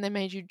scary as in they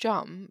made you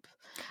jump.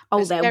 Oh,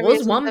 but there scary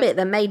was as in one bit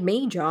that made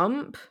me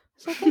jump.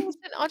 So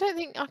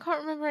I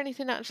can't remember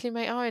anything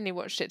actually I only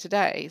watched it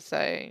today, so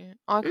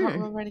I can't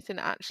remember anything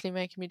actually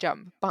making me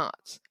jump,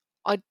 but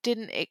I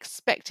didn't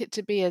expect it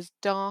to be as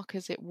dark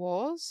as it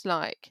was.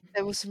 Like,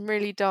 there was some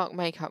really dark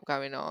makeup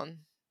going on.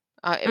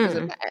 It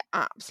was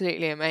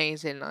absolutely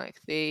amazing, like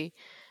the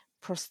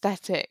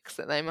prosthetics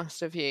that they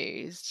must have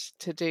used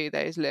to do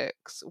those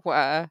looks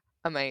were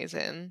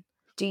amazing.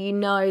 Do you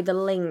know the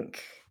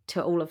link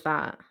to all of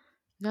that?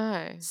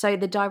 No. So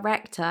the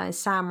director is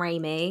Sam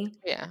Raimi.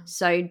 Yeah.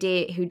 So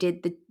who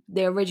did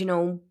the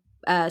original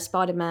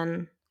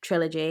Spider-Man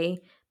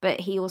trilogy,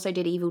 but he also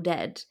did Evil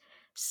Dead.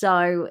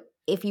 So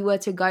if you were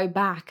to go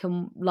back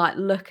and like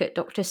look at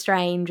Doctor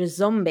Strange as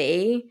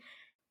zombie,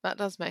 that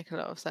does make a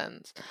lot of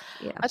sense.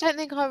 Yeah. I don't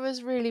think I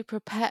was really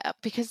prepared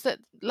because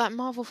like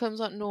Marvel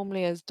films aren't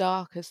normally as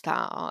dark as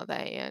that, are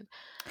they? And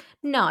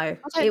no, I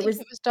don't think it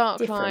was dark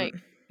different. like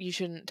you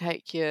shouldn't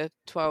take your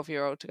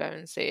 12-year-old to go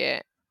and see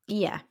it.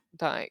 Yeah.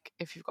 Like,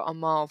 if you've got a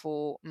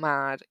Marvel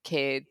mad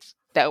kid,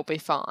 they'll be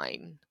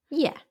fine.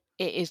 Yeah.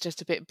 It is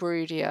just a bit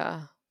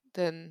broodier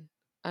than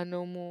a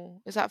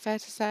normal. Is that fair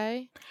to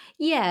say?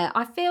 Yeah,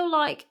 I feel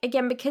like,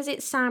 again, because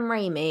it's Sam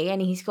Raimi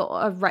and he's got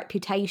a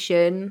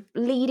reputation,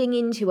 leading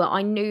into it,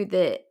 I knew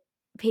that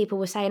people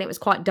were saying it was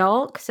quite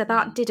dark, so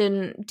that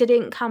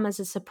didn't come as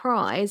a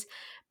surprise.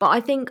 But I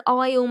think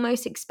I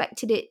almost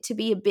expected it to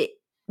be a bit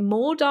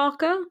more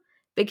darker,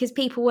 because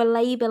people were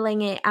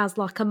labeling it as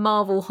like a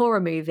Marvel horror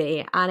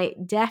movie, and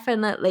it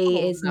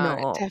definitely is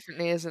not. It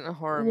definitely isn't a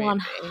horror movie.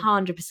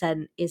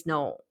 100% is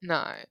not.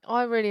 No,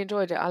 I really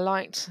enjoyed it. I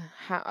liked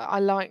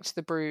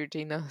the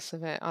broodiness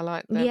of it. I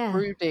liked the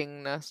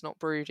broodingness, not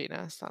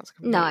broodiness. That's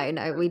completely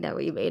no, we know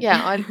what you mean. Yeah,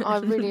 I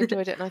really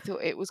enjoyed it, and I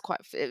thought it was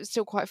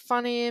still quite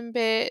funny in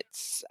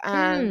bits,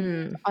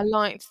 and I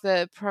liked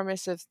the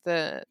premise of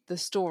the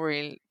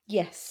story.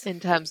 Yes. In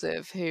terms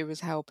of who was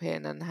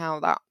helping and how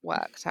that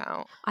worked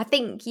out. I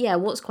think,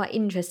 what's quite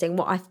interesting,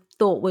 what I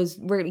thought was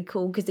really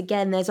cool, because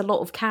again, there's a lot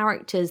of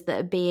characters that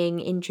are being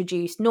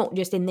introduced, not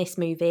just in this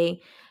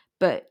movie,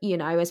 but,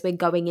 as we're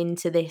going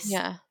into this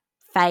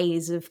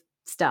phase of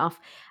stuff.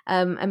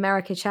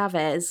 America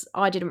Chavez,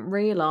 I didn't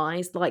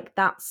realise, like,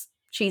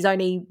 she's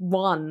only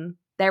one.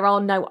 There are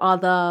no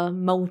other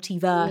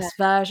multiverse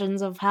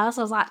versions of her.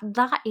 So I was like,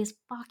 that is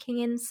fucking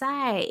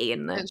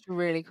insane. It's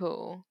really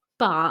cool.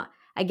 But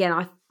again,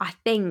 I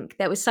think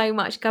there was so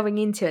much going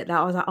into it that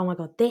I was like, oh my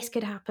god, this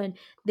could happen.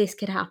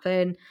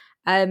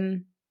 But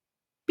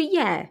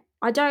yeah,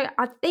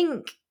 I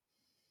think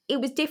it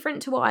was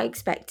different to what I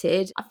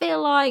expected. I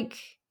feel like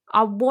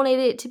I wanted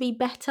it to be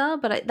better,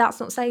 but that's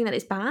not saying that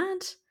it's bad.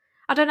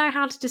 I don't know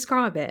how to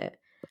describe it.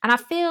 And I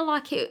feel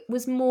like it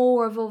was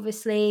more of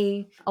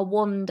obviously a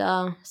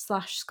Wanda /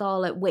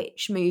 Scarlet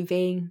Witch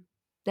movie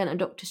than a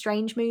Doctor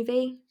Strange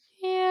movie.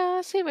 Yeah,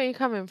 I see where you're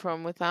coming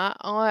from with that.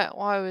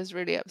 I was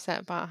really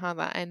upset about how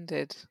that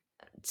ended.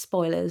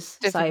 Spoilers.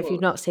 So if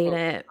you've not seen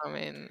it, I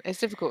mean, it's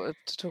difficult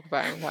to talk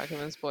about without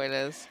giving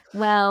spoilers.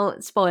 Well,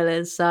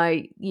 spoilers.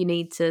 So you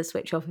need to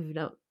switch off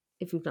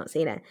if you've not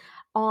seen it.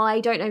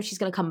 I don't know if she's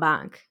going to come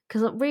back,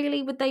 because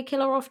really, would they kill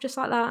her off just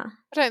like that?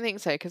 I don't think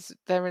so, because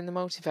they're in the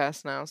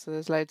multiverse now, so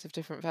there's loads of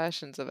different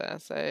versions of her.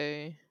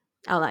 So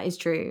that is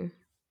true.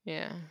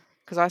 Yeah,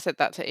 because I said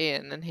that to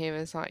Ian and he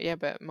was like, yeah,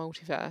 but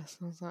multiverse.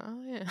 I was like,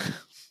 oh yeah.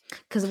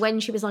 Because when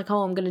she was like,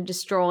 oh, I'm going to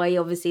destroy,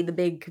 obviously, the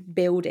big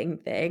building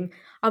thing,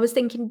 I was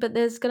thinking, but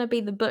there's going to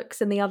be the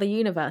books in the other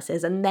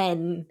universes. And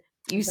then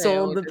you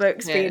saw the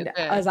books being,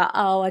 I was like,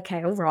 oh,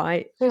 okay, all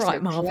right,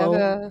 Marvel.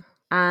 Clever.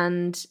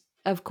 And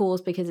of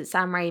course, because it's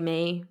Sam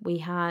Raimi, we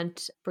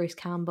had Bruce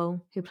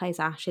Campbell, who plays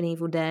Ash in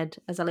Evil Dead,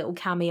 as a little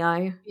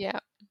cameo. Yeah.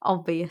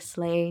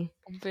 Obviously,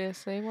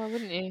 why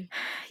wouldn't you?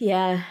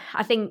 Yeah,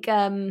 I think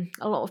a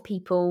lot of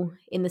people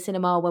in the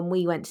cinema when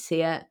we went to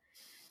see it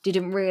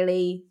didn't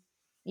really,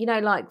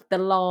 like the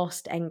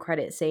last end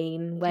credit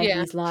scene where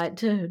he's like,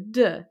 duh,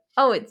 duh,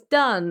 oh, it's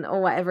done,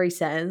 or whatever he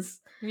says.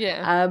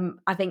 Yeah.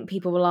 I think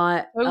people were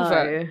like,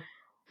 over. Oh.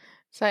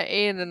 So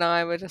Ian and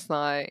I were just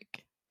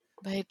like,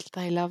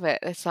 they love it.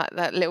 It's like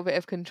that little bit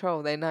of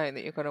control. They know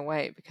that you're going to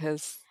wait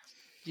because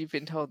you've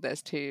been told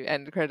there's 2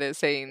 end credit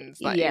scenes.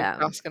 Like you're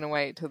just going to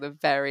wait till the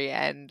very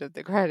end of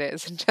the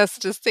credits and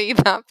just to see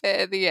that bit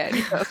at the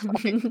end. That's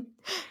like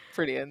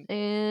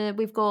brilliant.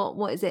 We've got,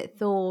 what is it?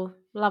 Thor: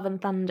 Love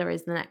and Thunder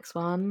is the next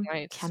one.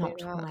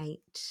 Cannot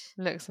wait.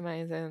 Looks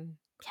amazing.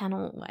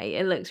 Cannot wait.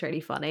 It looks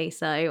really funny.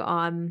 So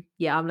I'm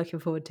looking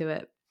forward to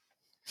it.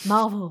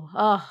 Marvel.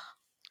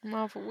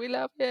 Marvel, we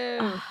love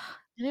you.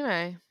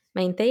 Anyway.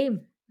 Main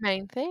theme.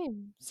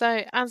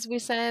 So as we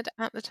said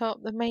at the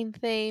top, the main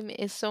theme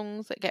is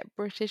songs that get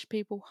British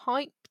people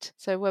hyped.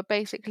 So we're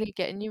basically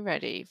getting you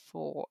ready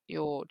for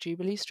your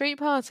Jubilee Street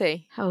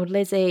party. Oh,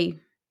 Lizzie.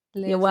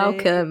 You're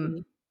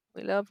welcome.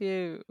 We love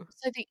you.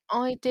 So the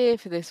idea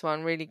for this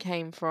one really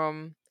came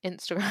from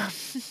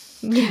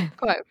Instagram. Yeah.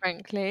 Quite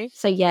frankly.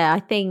 So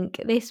I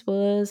think this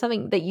was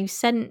something that you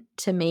sent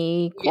to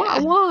me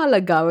quite a while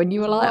ago, and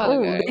you were like, oh,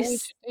 we should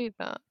do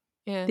that.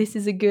 Yeah. This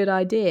is a good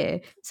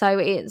idea. So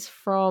it's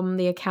from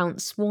the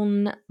account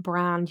Swan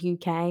Brand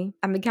UK,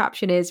 and the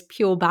caption is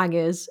Pure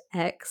Bangers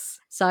X.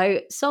 So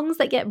songs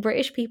that get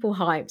British people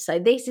hyped. So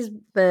this is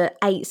the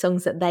 8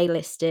 songs that they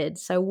listed.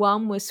 So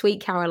 1 was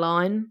Sweet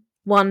Caroline,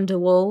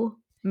 Wonderwall,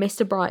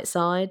 Mr.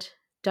 Brightside,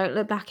 Don't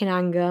Look Back in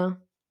Anger,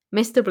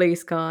 Mr. Blue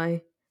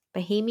Sky,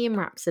 Bohemian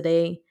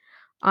Rhapsody,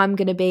 I'm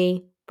Gonna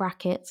Be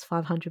brackets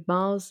 500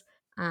 Miles,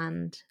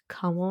 and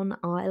Come On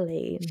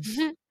Eileen.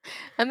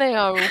 And they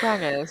are all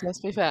bangers, let's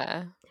be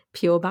fair.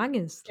 Pure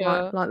bangers,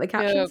 like the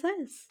caption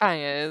says.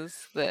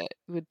 Bangers that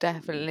would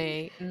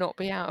definitely not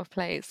be out of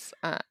place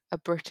at a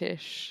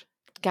British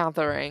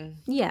gathering.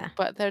 Yeah.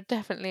 But there are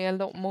definitely a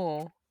lot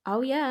more.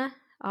 Oh, yeah.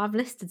 I've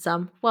listed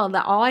some. Well,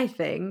 that I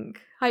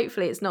think.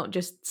 Hopefully it's not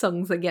just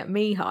songs that get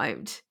me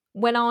hyped.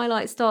 When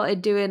I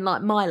started doing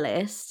my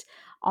list,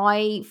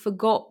 I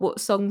forgot what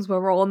songs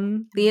were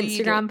on the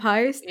Instagram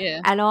post.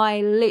 Yeah. And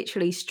I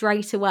literally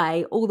straight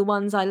away, all the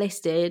ones I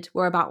listed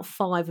were about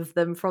 5 of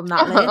them from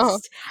that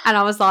list. And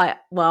I was like,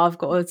 well, I've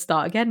got to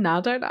start again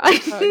now, don't I?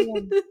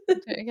 Do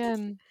it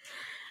again.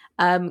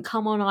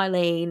 Come On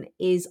Eileen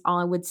is,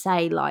 I would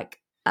say,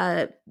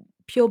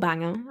 pure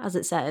banger, as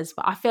it says,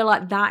 but I feel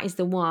like that is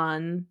the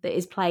one that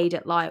is played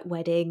at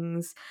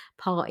weddings,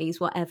 parties,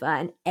 whatever,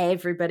 and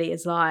everybody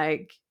is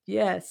like,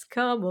 yes,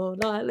 come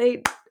on,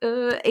 Eileen.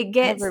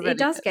 It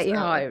does get you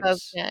hyped. It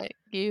does get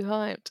you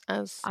hyped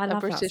as a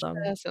British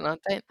person.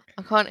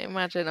 I can't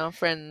imagine our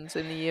friends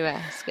in the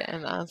US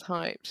getting as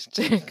hyped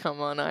to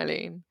Come On,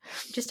 Eileen.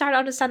 Just don't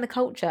understand the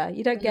culture.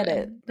 You don't get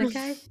it,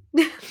 okay?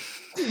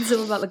 It's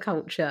all about the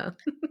culture.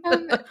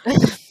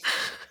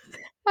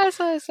 As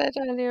I said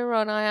earlier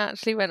on, I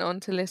actually went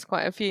on to list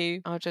quite a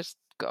few. I just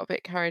got a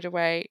bit carried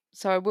away.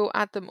 So I will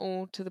add them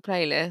all to the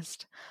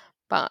playlist,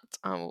 but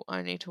I will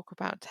only talk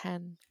about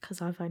 10.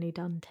 Because I've only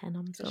done 10,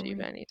 I'm sorry. You've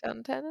only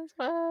done 10 as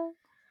well.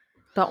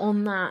 But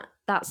on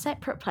that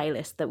separate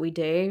playlist that we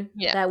do,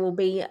 there will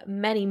be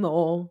many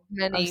more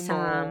of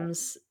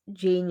Sam's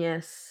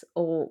genius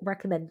or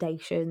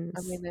recommendations.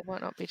 I mean, they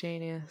might not be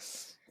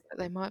genius, but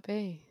they might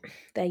be.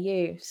 They're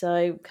you,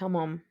 so come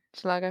on.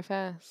 Shall I go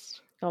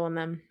first? Go on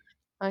then.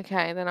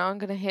 Okay, then I'm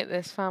going to hit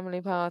this family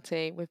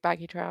party with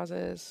baggy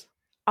trousers.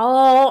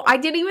 Oh, I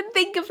didn't even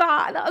think of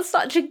that. That was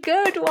such a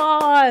good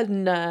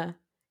one.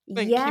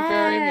 Thank you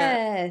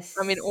very much.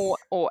 I mean,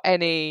 or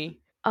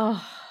any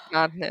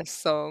Madness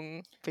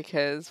song,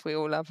 because we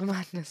all love a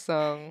Madness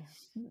song.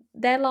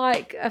 They're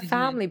like a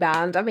family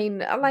band. I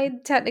mean, are they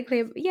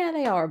technically... Yeah,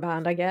 they are a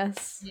band, I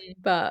guess.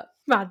 But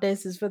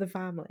Madness is for the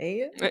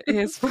family. It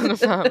is for the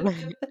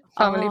family.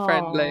 Family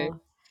friendly.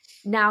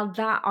 Now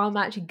that I'm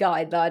actually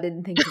gutted that I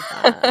didn't think of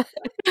that.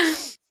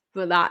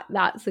 But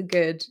that's a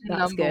good...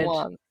 That's Number good.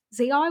 1.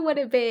 See, I went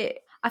a bit...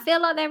 I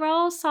feel like there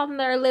are some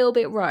that are a little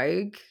bit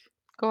rogue.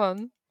 Go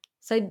on.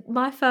 So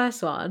my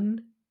first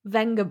one,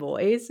 Venga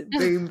Boys,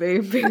 Boom,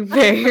 Boom, Boom,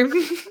 Boom.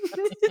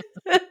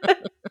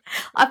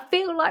 I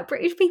feel like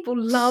British people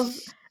love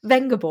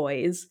Venga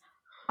Boys.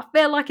 I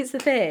feel like it's a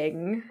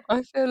thing.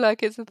 I feel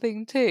like it's a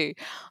thing too.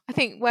 I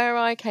think where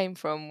I came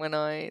from when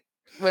I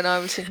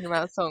was thinking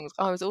about songs,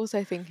 I was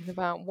also thinking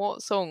about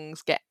what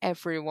songs get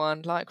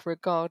everyone,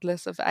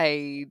 regardless of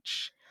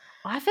age.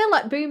 I feel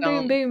like Boom,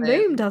 Boom, Boom,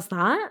 Boom does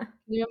that. Can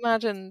you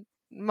imagine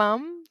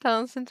Mum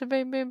dancing to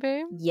Boom Boom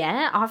Boom?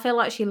 Yeah, I feel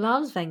like she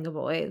loves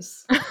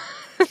Vengaboys.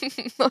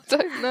 I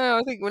don't know.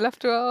 I think we'll have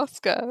to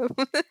ask her.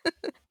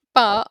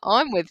 But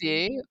I'm with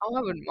you.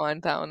 I wouldn't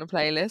mind that on a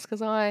playlist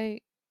because I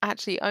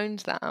actually owned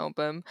that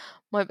album.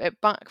 It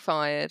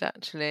backfired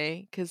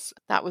actually because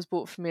that was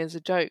bought for me as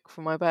a joke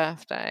for my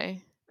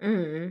birthday,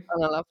 and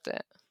I loved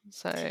it.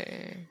 So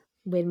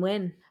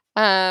Win-win.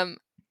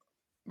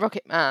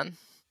 Rocket Man.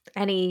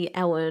 Any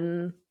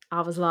Elton,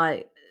 I was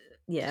like,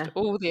 yeah. Just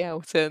all the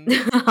Elton.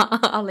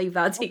 I'll leave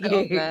that to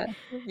you.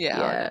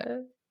 Yeah.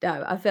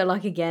 No, I feel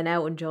like again,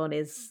 Elton John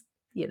is,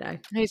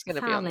 He's going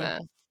to be on there.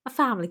 A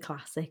family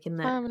classic, isn't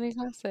it? Family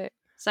classic.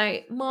 So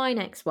my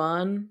next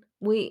one,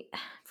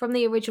 from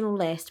the original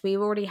list, we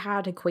already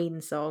had a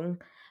Queen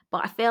song,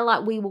 but I feel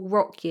like We Will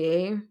Rock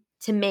You,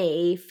 to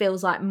me,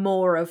 feels like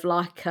more of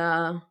like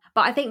a...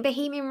 But I think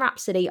Bohemian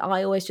Rhapsody,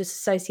 I always just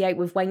associate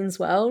with Wayne's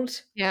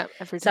World. Yeah,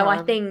 every time. So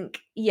I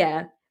think,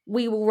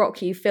 We Will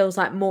Rock You feels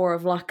like more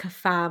of like a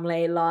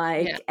family,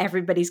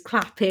 everybody's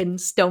clapping,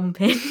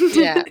 stomping.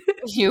 Yeah,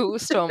 you'll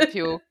stomp,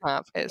 you'll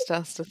clap. It's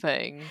just a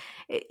thing.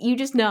 You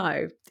just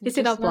know. It's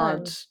in our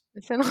blood.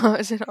 It's in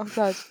our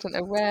blood. I don't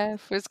know where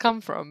it's come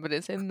from, but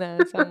it's in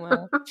there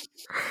somewhere.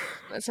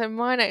 So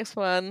my next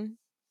one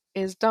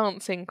is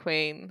Dancing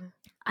Queen.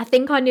 I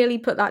think I nearly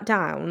put that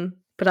down,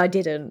 but I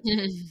didn't.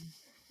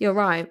 You're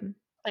right.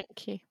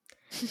 Thank you.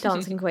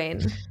 Dancing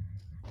Queen.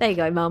 There you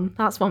go, Mum.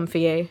 That's one for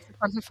you.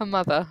 One for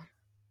Mother.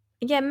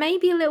 Yeah,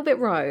 maybe a little bit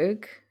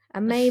rogue,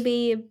 and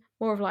maybe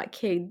more of like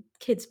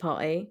kids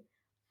party,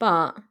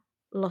 but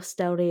Los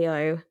Del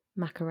Rio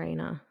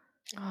Macarena.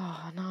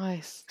 Oh,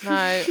 nice. No,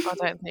 I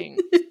don't think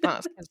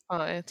that's kids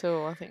party at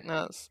all. I think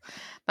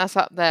that's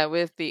up there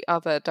with the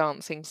other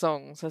dancing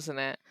songs, isn't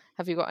it?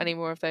 Have you got any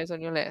more of those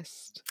on your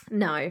list?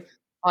 No,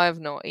 I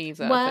have not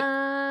either.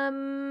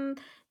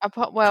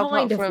 Apart from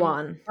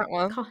one. That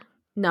one.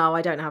 No,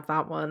 I don't have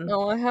that one.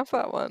 No, I have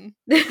that one.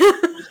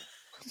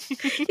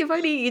 If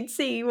only you'd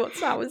see what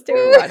Sam was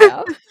doing right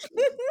now.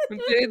 I'm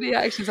doing the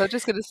actions. I'm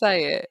just going to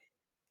say it.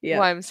 Yeah.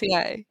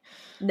 YMCA.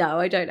 No,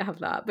 I don't have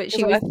that. But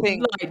she was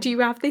like, do you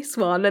have this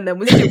one? And then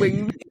was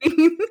doing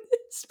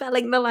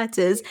spelling the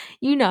letters.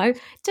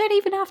 Don't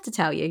even have to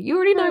tell you. You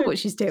already know what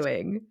she's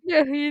doing.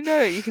 Yeah, you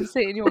know it. You can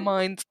see it in your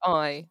mind's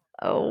eye.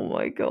 Oh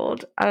my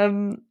God.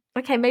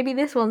 Okay, maybe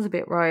this one's a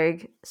bit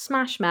rogue.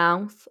 Smash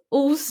Mouth,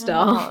 All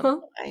Star.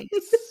 Oh,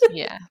 nice.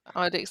 Yeah,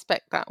 I'd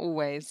expect that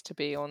always to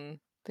be on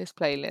this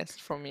playlist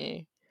from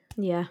you.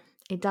 Yeah,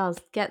 it does.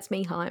 Gets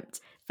me hyped.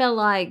 Feel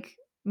like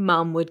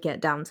Mum would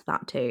get down to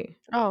that too.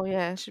 Oh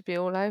yeah, should be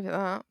all over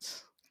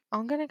that.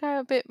 I'm gonna go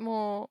a bit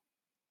more.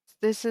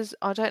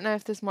 I don't know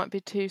if this might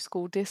be too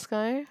school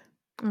disco.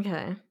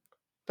 Okay.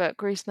 But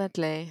Grease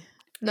Medley.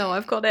 No,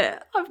 I've got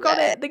it.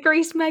 The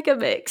Grease Mega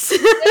Mix.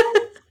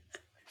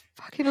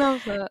 Fucking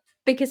love it.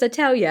 Because I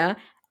tell you,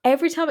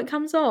 every time it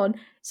comes on.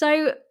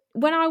 So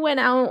when I went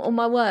out on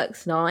my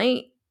works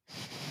night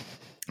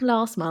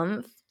last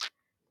month,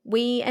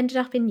 we ended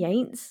up in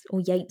Yates,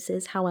 or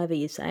Yates's, however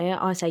you say it.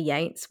 I say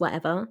Yates,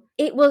 whatever.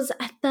 It was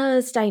a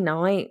Thursday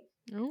night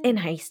in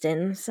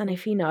Hastings, and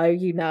if you know,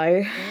 you know.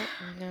 Yeah,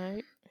 I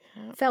know.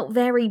 Yeah. Felt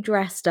very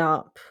dressed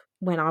up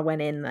when I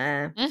went in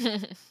there.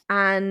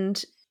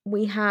 And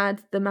we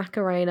had the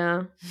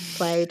Macarena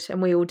played,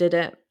 and we all did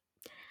it.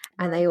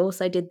 And they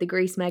also did the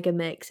Grease Mega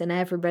Mix, and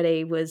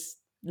everybody was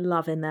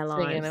loving their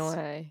lives. Singing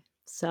away.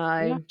 So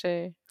you have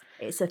to.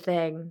 It's a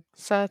thing.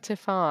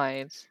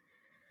 Certified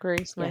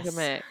Grease Mega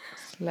Mix.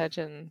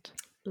 Legend.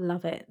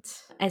 Love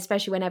it.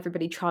 Especially when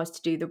everybody tries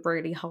to do the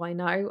really high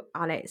note,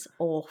 and it's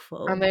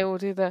awful. And they all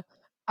do the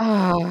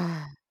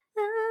I'm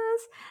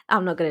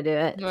not going to do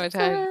it. No, I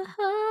don't.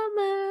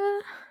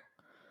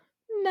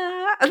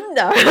 No, I'm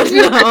not.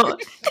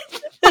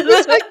 I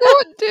was like, go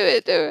on, do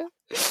it. Yeah.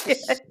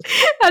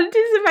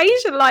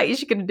 Anticipation, like, is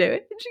she going to do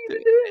it? Is she going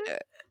to do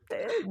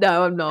it?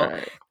 No, I'm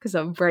not, because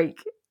I'll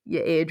break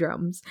your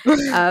eardrums.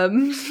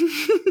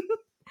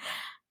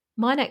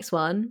 My next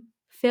one,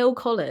 Phil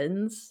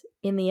Collins,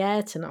 In the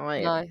Air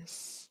Tonight.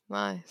 Nice.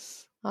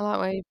 I like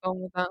where you've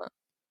gone with that.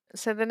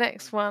 So the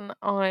next one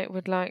I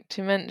would like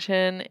to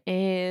mention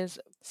is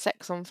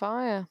Sex on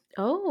Fire.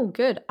 Oh,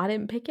 good. I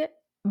didn't pick it,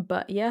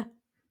 but yeah.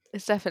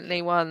 It's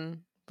definitely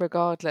one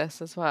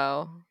regardless as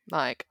well.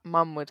 Like,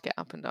 Mum would get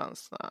up and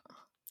dance to that.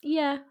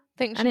 Yeah. I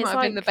think she might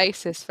have been the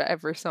basis for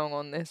every song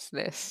on this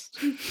list.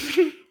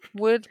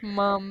 Would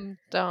Mum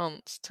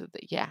dance to the...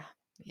 Yeah,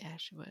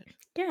 she would.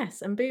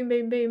 Yes, and boom,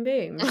 boom, boom,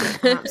 boom.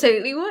 She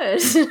absolutely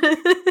would.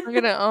 I'm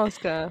going to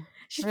ask her.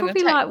 She's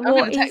probably like, what is... I'm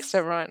going to text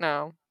her right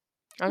now.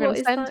 I'm going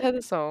to send her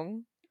the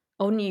song.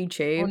 On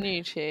YouTube. On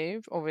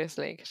YouTube,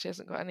 obviously, because she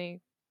hasn't got any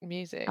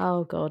music.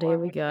 Oh, God, here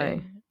we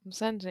go. I'm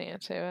sending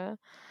it to her.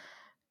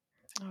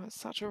 Oh, it's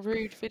such a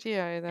rude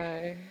video,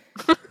 though.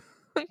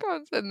 I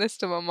can't send this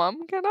to my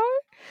mum, can I?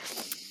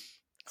 It's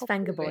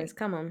Vengaboys,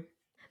 come on.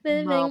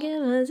 The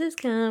Vengaboys is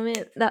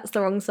coming. That's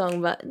the wrong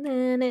song, but... I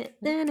know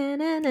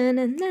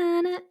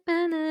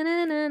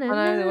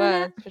the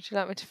words. Would you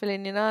like me to fill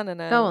in your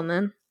na-na-na? Go on,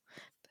 then.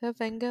 The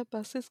Venga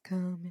bus is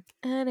coming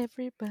and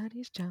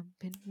everybody's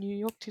jumping. New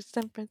York to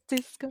San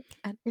Francisco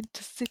and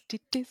intercity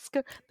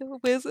disco. The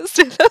wheels are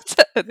still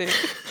turning.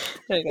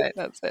 Okay,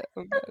 that's it.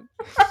 I'm good.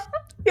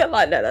 You're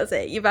like, no, that's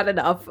it. You've had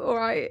enough. All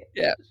right.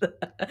 Yeah.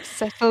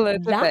 Settle the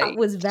debate. That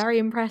was very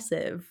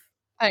impressive.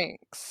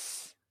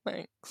 Thanks.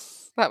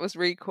 That was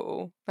really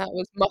cool. That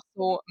was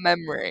muscle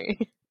memory.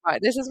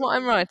 Right, this is what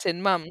I'm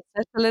writing. Mum,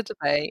 settle a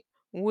debate.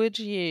 Would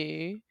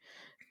you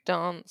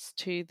dance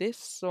to this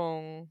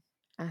song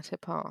at a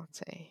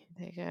party?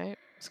 There you go.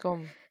 It's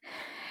gone.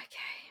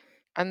 Okay.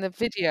 And the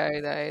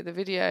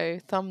video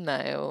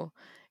thumbnail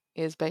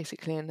is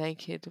basically a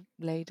naked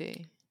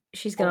lady.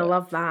 She's going to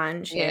love that,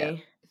 isn't she? Yeah.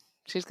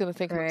 She's going to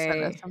think I'm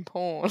sending her some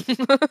porn.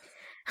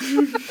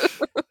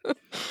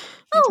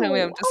 Tell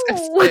me I'm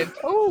disgusted.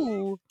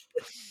 Oh.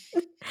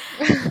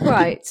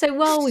 Right, so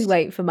while we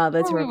wait for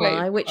Mother to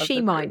reply, which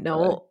she might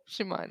not.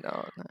 She might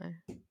not, no.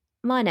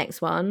 My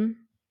next one,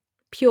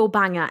 pure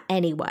banger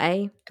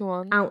anyway. Go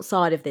on.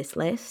 Outside of this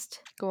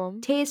list. Go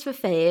on. Tears for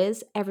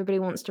Fears, Everybody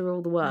Wants to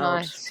Rule the World.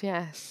 Nice,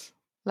 yes.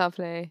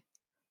 Lovely.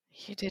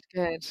 You did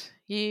good.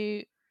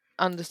 You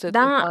understood the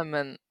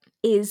assignment.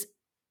 Is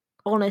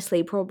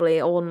honestly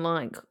probably on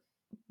like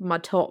my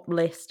top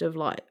list of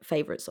like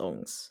favourite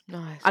songs.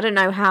 Nice. I don't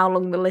know how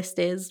long the list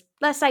is.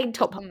 Let's say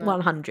top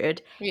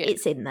 100. Yeah.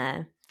 It's in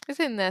there. It's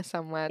in there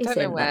somewhere. Don't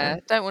know where.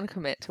 There. Don't want to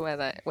commit to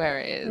where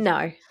it is.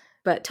 No.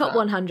 But top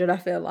 100 I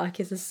feel like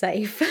is a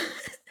safe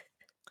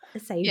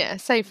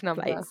safe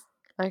number. Place.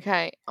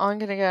 Okay, I'm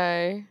going to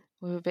go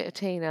with a bit of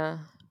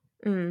Tina.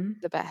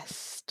 The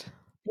Best.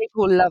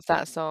 People love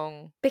that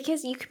song.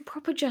 Because you can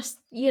probably just,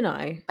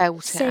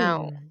 belt sing. It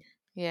out.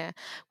 Yeah.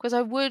 Because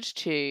I would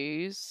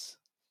choose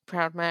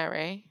Proud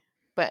Mary,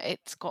 but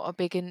it's got a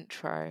big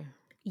intro.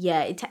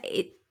 Yeah,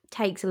 it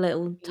takes a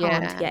little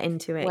time to get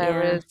into it.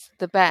 Whereas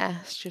The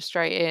Best, you're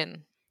straight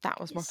in. That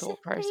was my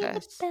thought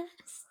process.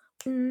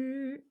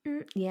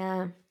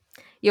 Yeah,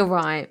 you're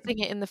right. Sing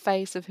it in the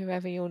face of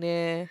whoever you're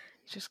near.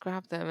 Just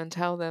grab them and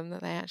tell them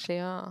that they actually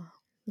are.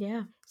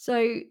 Yeah.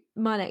 So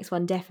my next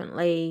one,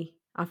 definitely,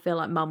 I feel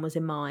like Mum was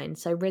in mine.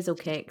 So Rizzle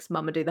Kicks,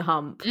 Mama Do the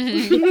Hump.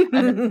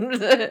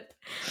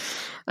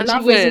 I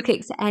love Rizzle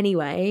Kicks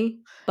anyway,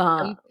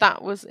 but and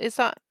that was is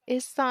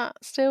that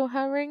still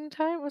her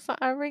ringtone? Was that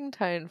her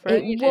ringtone for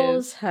it ages?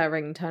 was her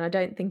ringtone. I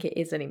don't think it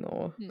is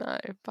anymore. No,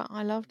 but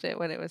I loved it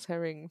when it was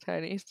her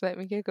ringtone. It used to make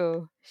me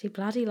giggle. She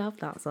bloody loved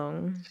that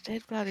song. She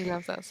did bloody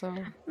love that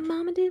song.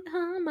 Mama do the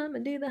hump, Mama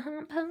do the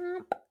hump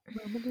hump.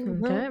 Mama do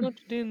the hump, Mama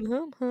do the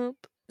hump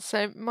hump.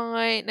 So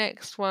my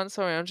next one,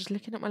 sorry, I'm just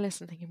looking at my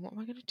list and thinking, what am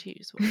I going to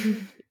choose?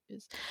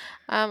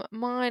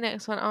 My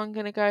next one, I'm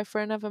going to go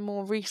for another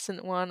more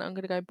recent one. I'm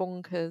going to go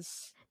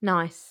Bonkers.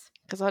 Nice.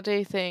 Because I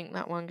do think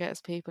that one gets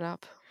people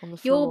up on the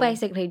floor. You're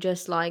basically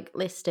just like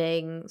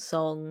listing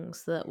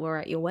songs that were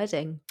at your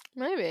wedding.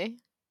 Maybe.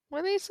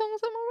 Were these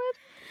songs at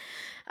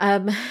my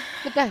wedding?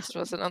 The Best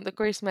wasn't on the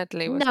Grease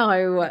medley. Was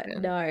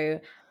No.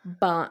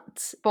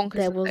 But Bonkers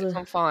there was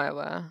on Fire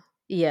were.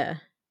 Yeah.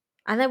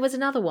 And there was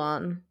another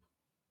one.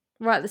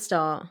 Right at the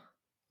start.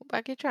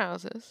 Baggy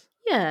Trousers?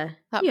 Yeah.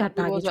 That you had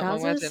baggy was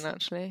trousers. At my wedding,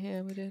 actually.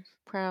 Yeah, we did.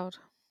 Proud.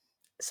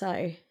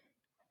 So,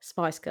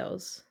 Spice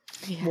Girls.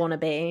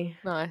 Wannabe.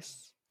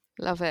 Nice.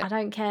 Love it. I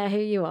don't care who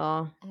you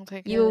are.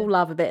 You all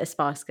love a bit of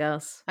Spice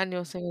Girls. And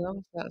you'll sing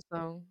along to that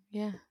song.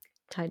 Yeah.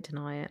 Don't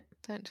deny it.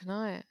 Don't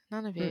deny it.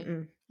 None of you.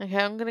 Mm-mm.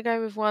 Okay, I'm going to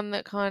go with one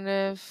that kind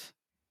of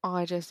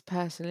I just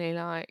personally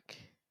like.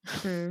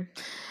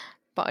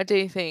 But I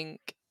do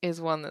think is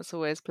one that's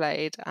always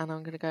played, and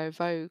I'm going to go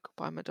Vogue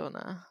by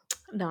Madonna.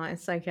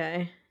 Nice,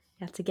 okay.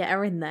 You have to get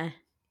her in there.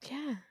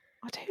 Yeah,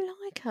 I do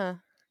like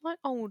her. Like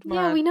old man.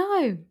 Yeah,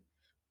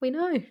 we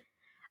know.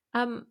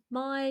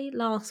 My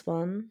last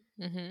one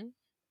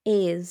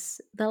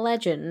is the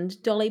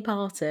legend Dolly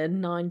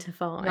Parton, 9 to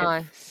 5.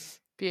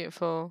 Nice.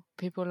 Beautiful.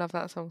 People love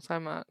that song so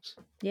much.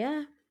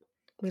 Yeah,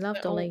 we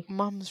love Dolly.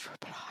 Mum's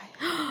reply.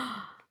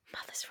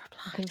 Mother's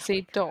reply. I can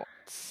see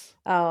dots.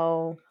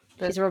 Oh,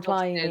 she's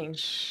replying.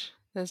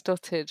 There's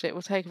dottage. It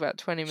will take about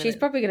 20 minutes. She's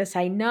probably going to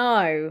say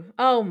no.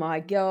 Oh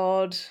my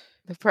God.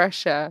 The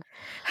pressure.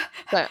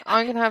 So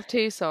I'm going to have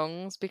two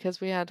songs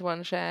because we had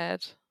one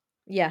shared.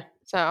 Yeah.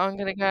 So I'm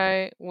going to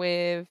go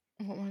with...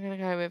 What am I going to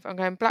go with? I'm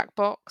going Black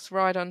Box,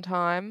 Ride on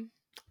Time.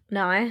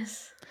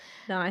 Nice.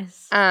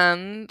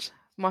 And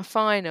my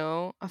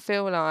final, I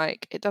feel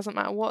like it doesn't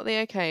matter what the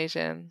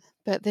occasion,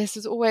 but this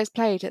is always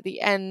played at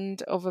the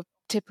end of a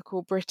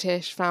typical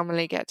British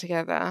family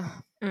get-together.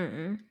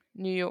 New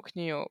York,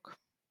 New York.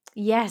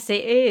 Yes,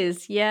 it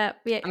is. Yeah.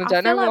 And I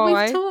don't know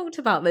why. We've talked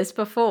about this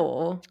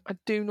before. I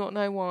do not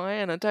know why,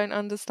 and I don't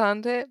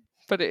understand it,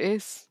 but it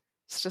is.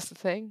 It's just a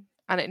thing.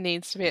 And it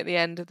needs to be at the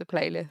end of the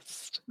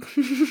playlist.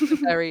 The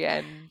very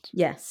end.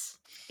 Yes.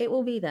 It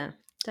will be there.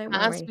 Don't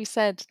worry. As we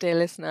said, dear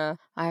listener,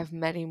 I have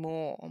many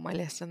more on my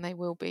list, and they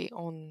will be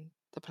on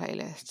the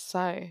playlist.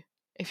 So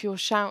if you're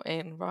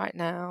shouting right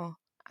now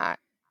at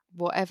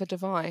whatever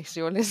device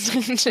you're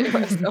listening to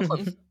us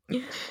on,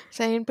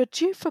 saying, but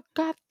you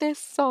forgot this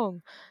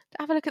song,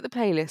 have a look at the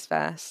playlist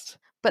first.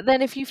 But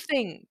then if you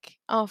think,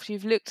 after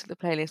you've looked at the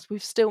playlist,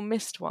 we've still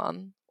missed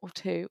one or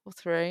two or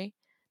three,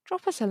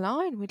 drop us a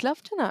line. We'd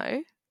love to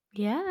know.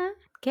 Yeah,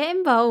 get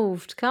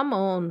involved. Come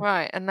on.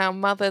 Right, and now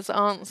Mother's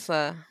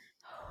answer.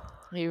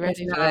 Are you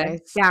ready for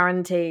this?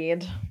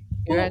 Guaranteed.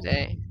 You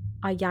ready?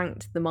 I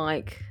yanked the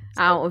mic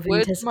out of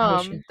anticipation.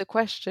 Mum, the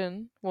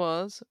question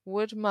was,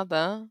 would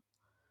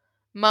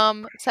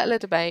Mum, settle a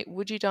debate,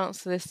 would you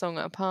dance to this song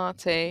at a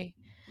party?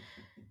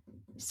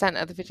 Sent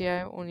her the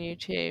video on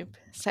YouTube.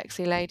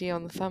 Sexy lady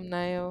on the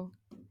thumbnail.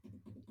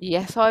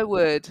 Yes, I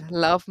would.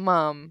 Love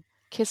Mum.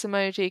 Kiss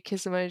emoji,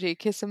 kiss emoji,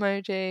 kiss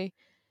emoji.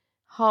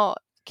 Heart,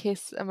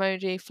 kiss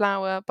emoji,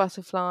 flower,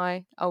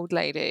 butterfly, old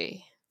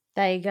lady.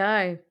 There you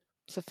go.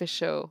 It's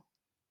official.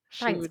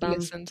 Thanks, she would Mum.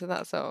 listen to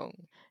that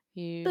song.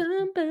 You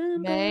Boom,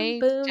 boom,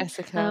 made boom, boom.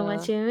 Jessica I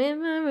want you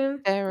in my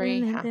room.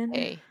 very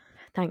happy.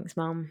 Thanks,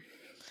 Mum.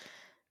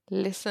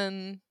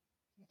 Listen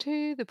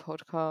to the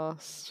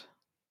podcast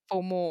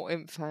for more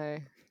info.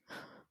 I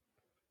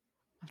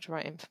have to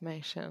write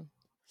information.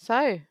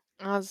 So,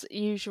 as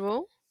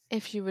usual,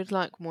 if you would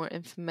like more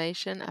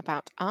information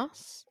about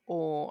us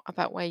or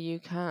about where you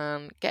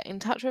can get in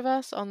touch with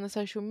us on the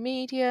social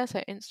media,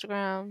 so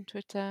Instagram,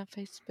 Twitter,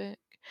 Facebook,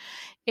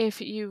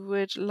 if you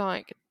would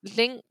like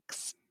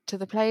links to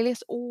the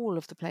playlist, all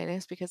of the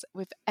playlists, because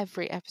with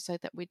every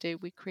episode that we do,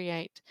 we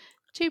create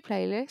 2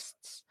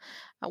 playlists.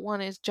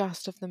 One is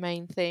just of the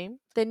main theme.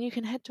 Then you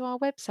can head to our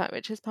website,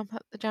 which is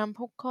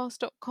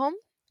pumpupthejampodcast.com,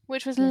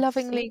 which was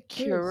lovingly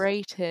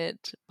curated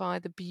by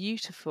the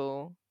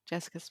beautiful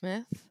Jessica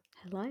Smith.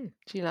 Hello.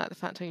 Do you like the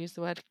fact I used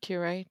the word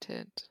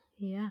curated?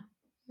 Yeah.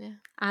 Yeah.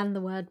 And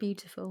the word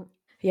beautiful.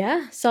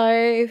 Yeah,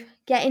 so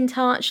get in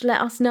touch,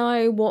 let us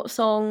know what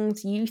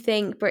songs you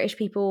think British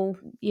people,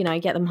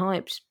 get them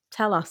hyped.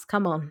 Tell us,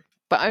 come on.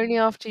 But only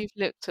after you've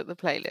looked at the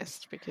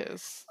playlist,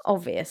 because...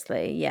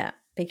 Obviously, yeah.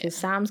 Because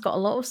Sam's got a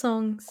lot of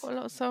songs. Got a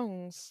lot of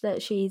songs.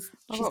 That she's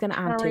going to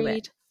add to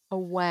it.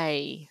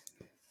 Away.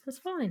 That's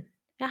fine.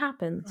 It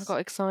happens. I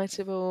got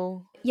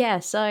excitable. Yeah,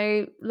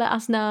 so let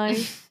us know.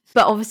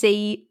 But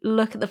obviously,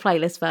 look at the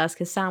playlist first,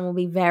 because Sam will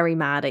be very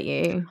mad at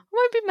you. I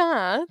won't be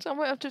mad. I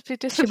might have to be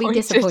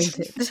disappointed. She'll be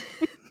disappointed.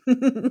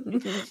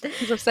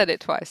 Because I've said it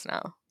twice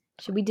now.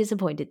 She'll be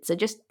disappointed. So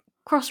just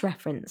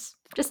cross-reference.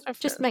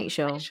 Just make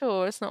sure. Make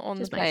sure it's not on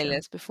the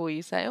playlist before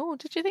you say, oh,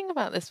 did you think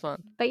about this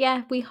one? But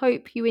yeah, we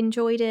hope you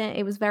enjoyed it.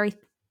 It was very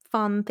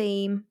fun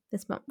theme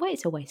this month. Well,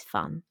 it's always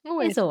fun.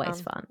 It's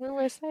always fun. We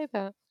always say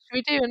that. Should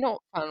we do a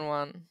not fun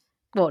one?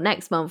 What,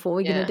 next month? What are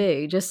we going to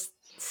do? Just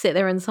sit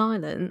there in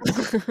silence?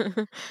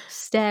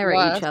 Stare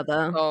at each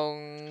other?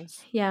 Songs.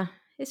 Yeah,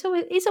 it's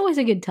always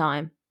a good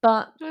time.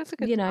 But,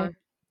 time.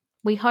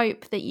 We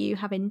hope that you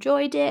have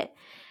enjoyed it.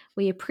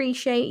 We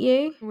appreciate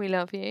you. We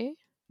love you.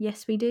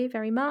 Yes, we do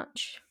very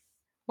much.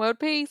 World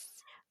peace.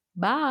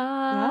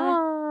 Bye.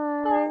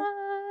 Bye.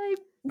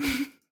 Bye.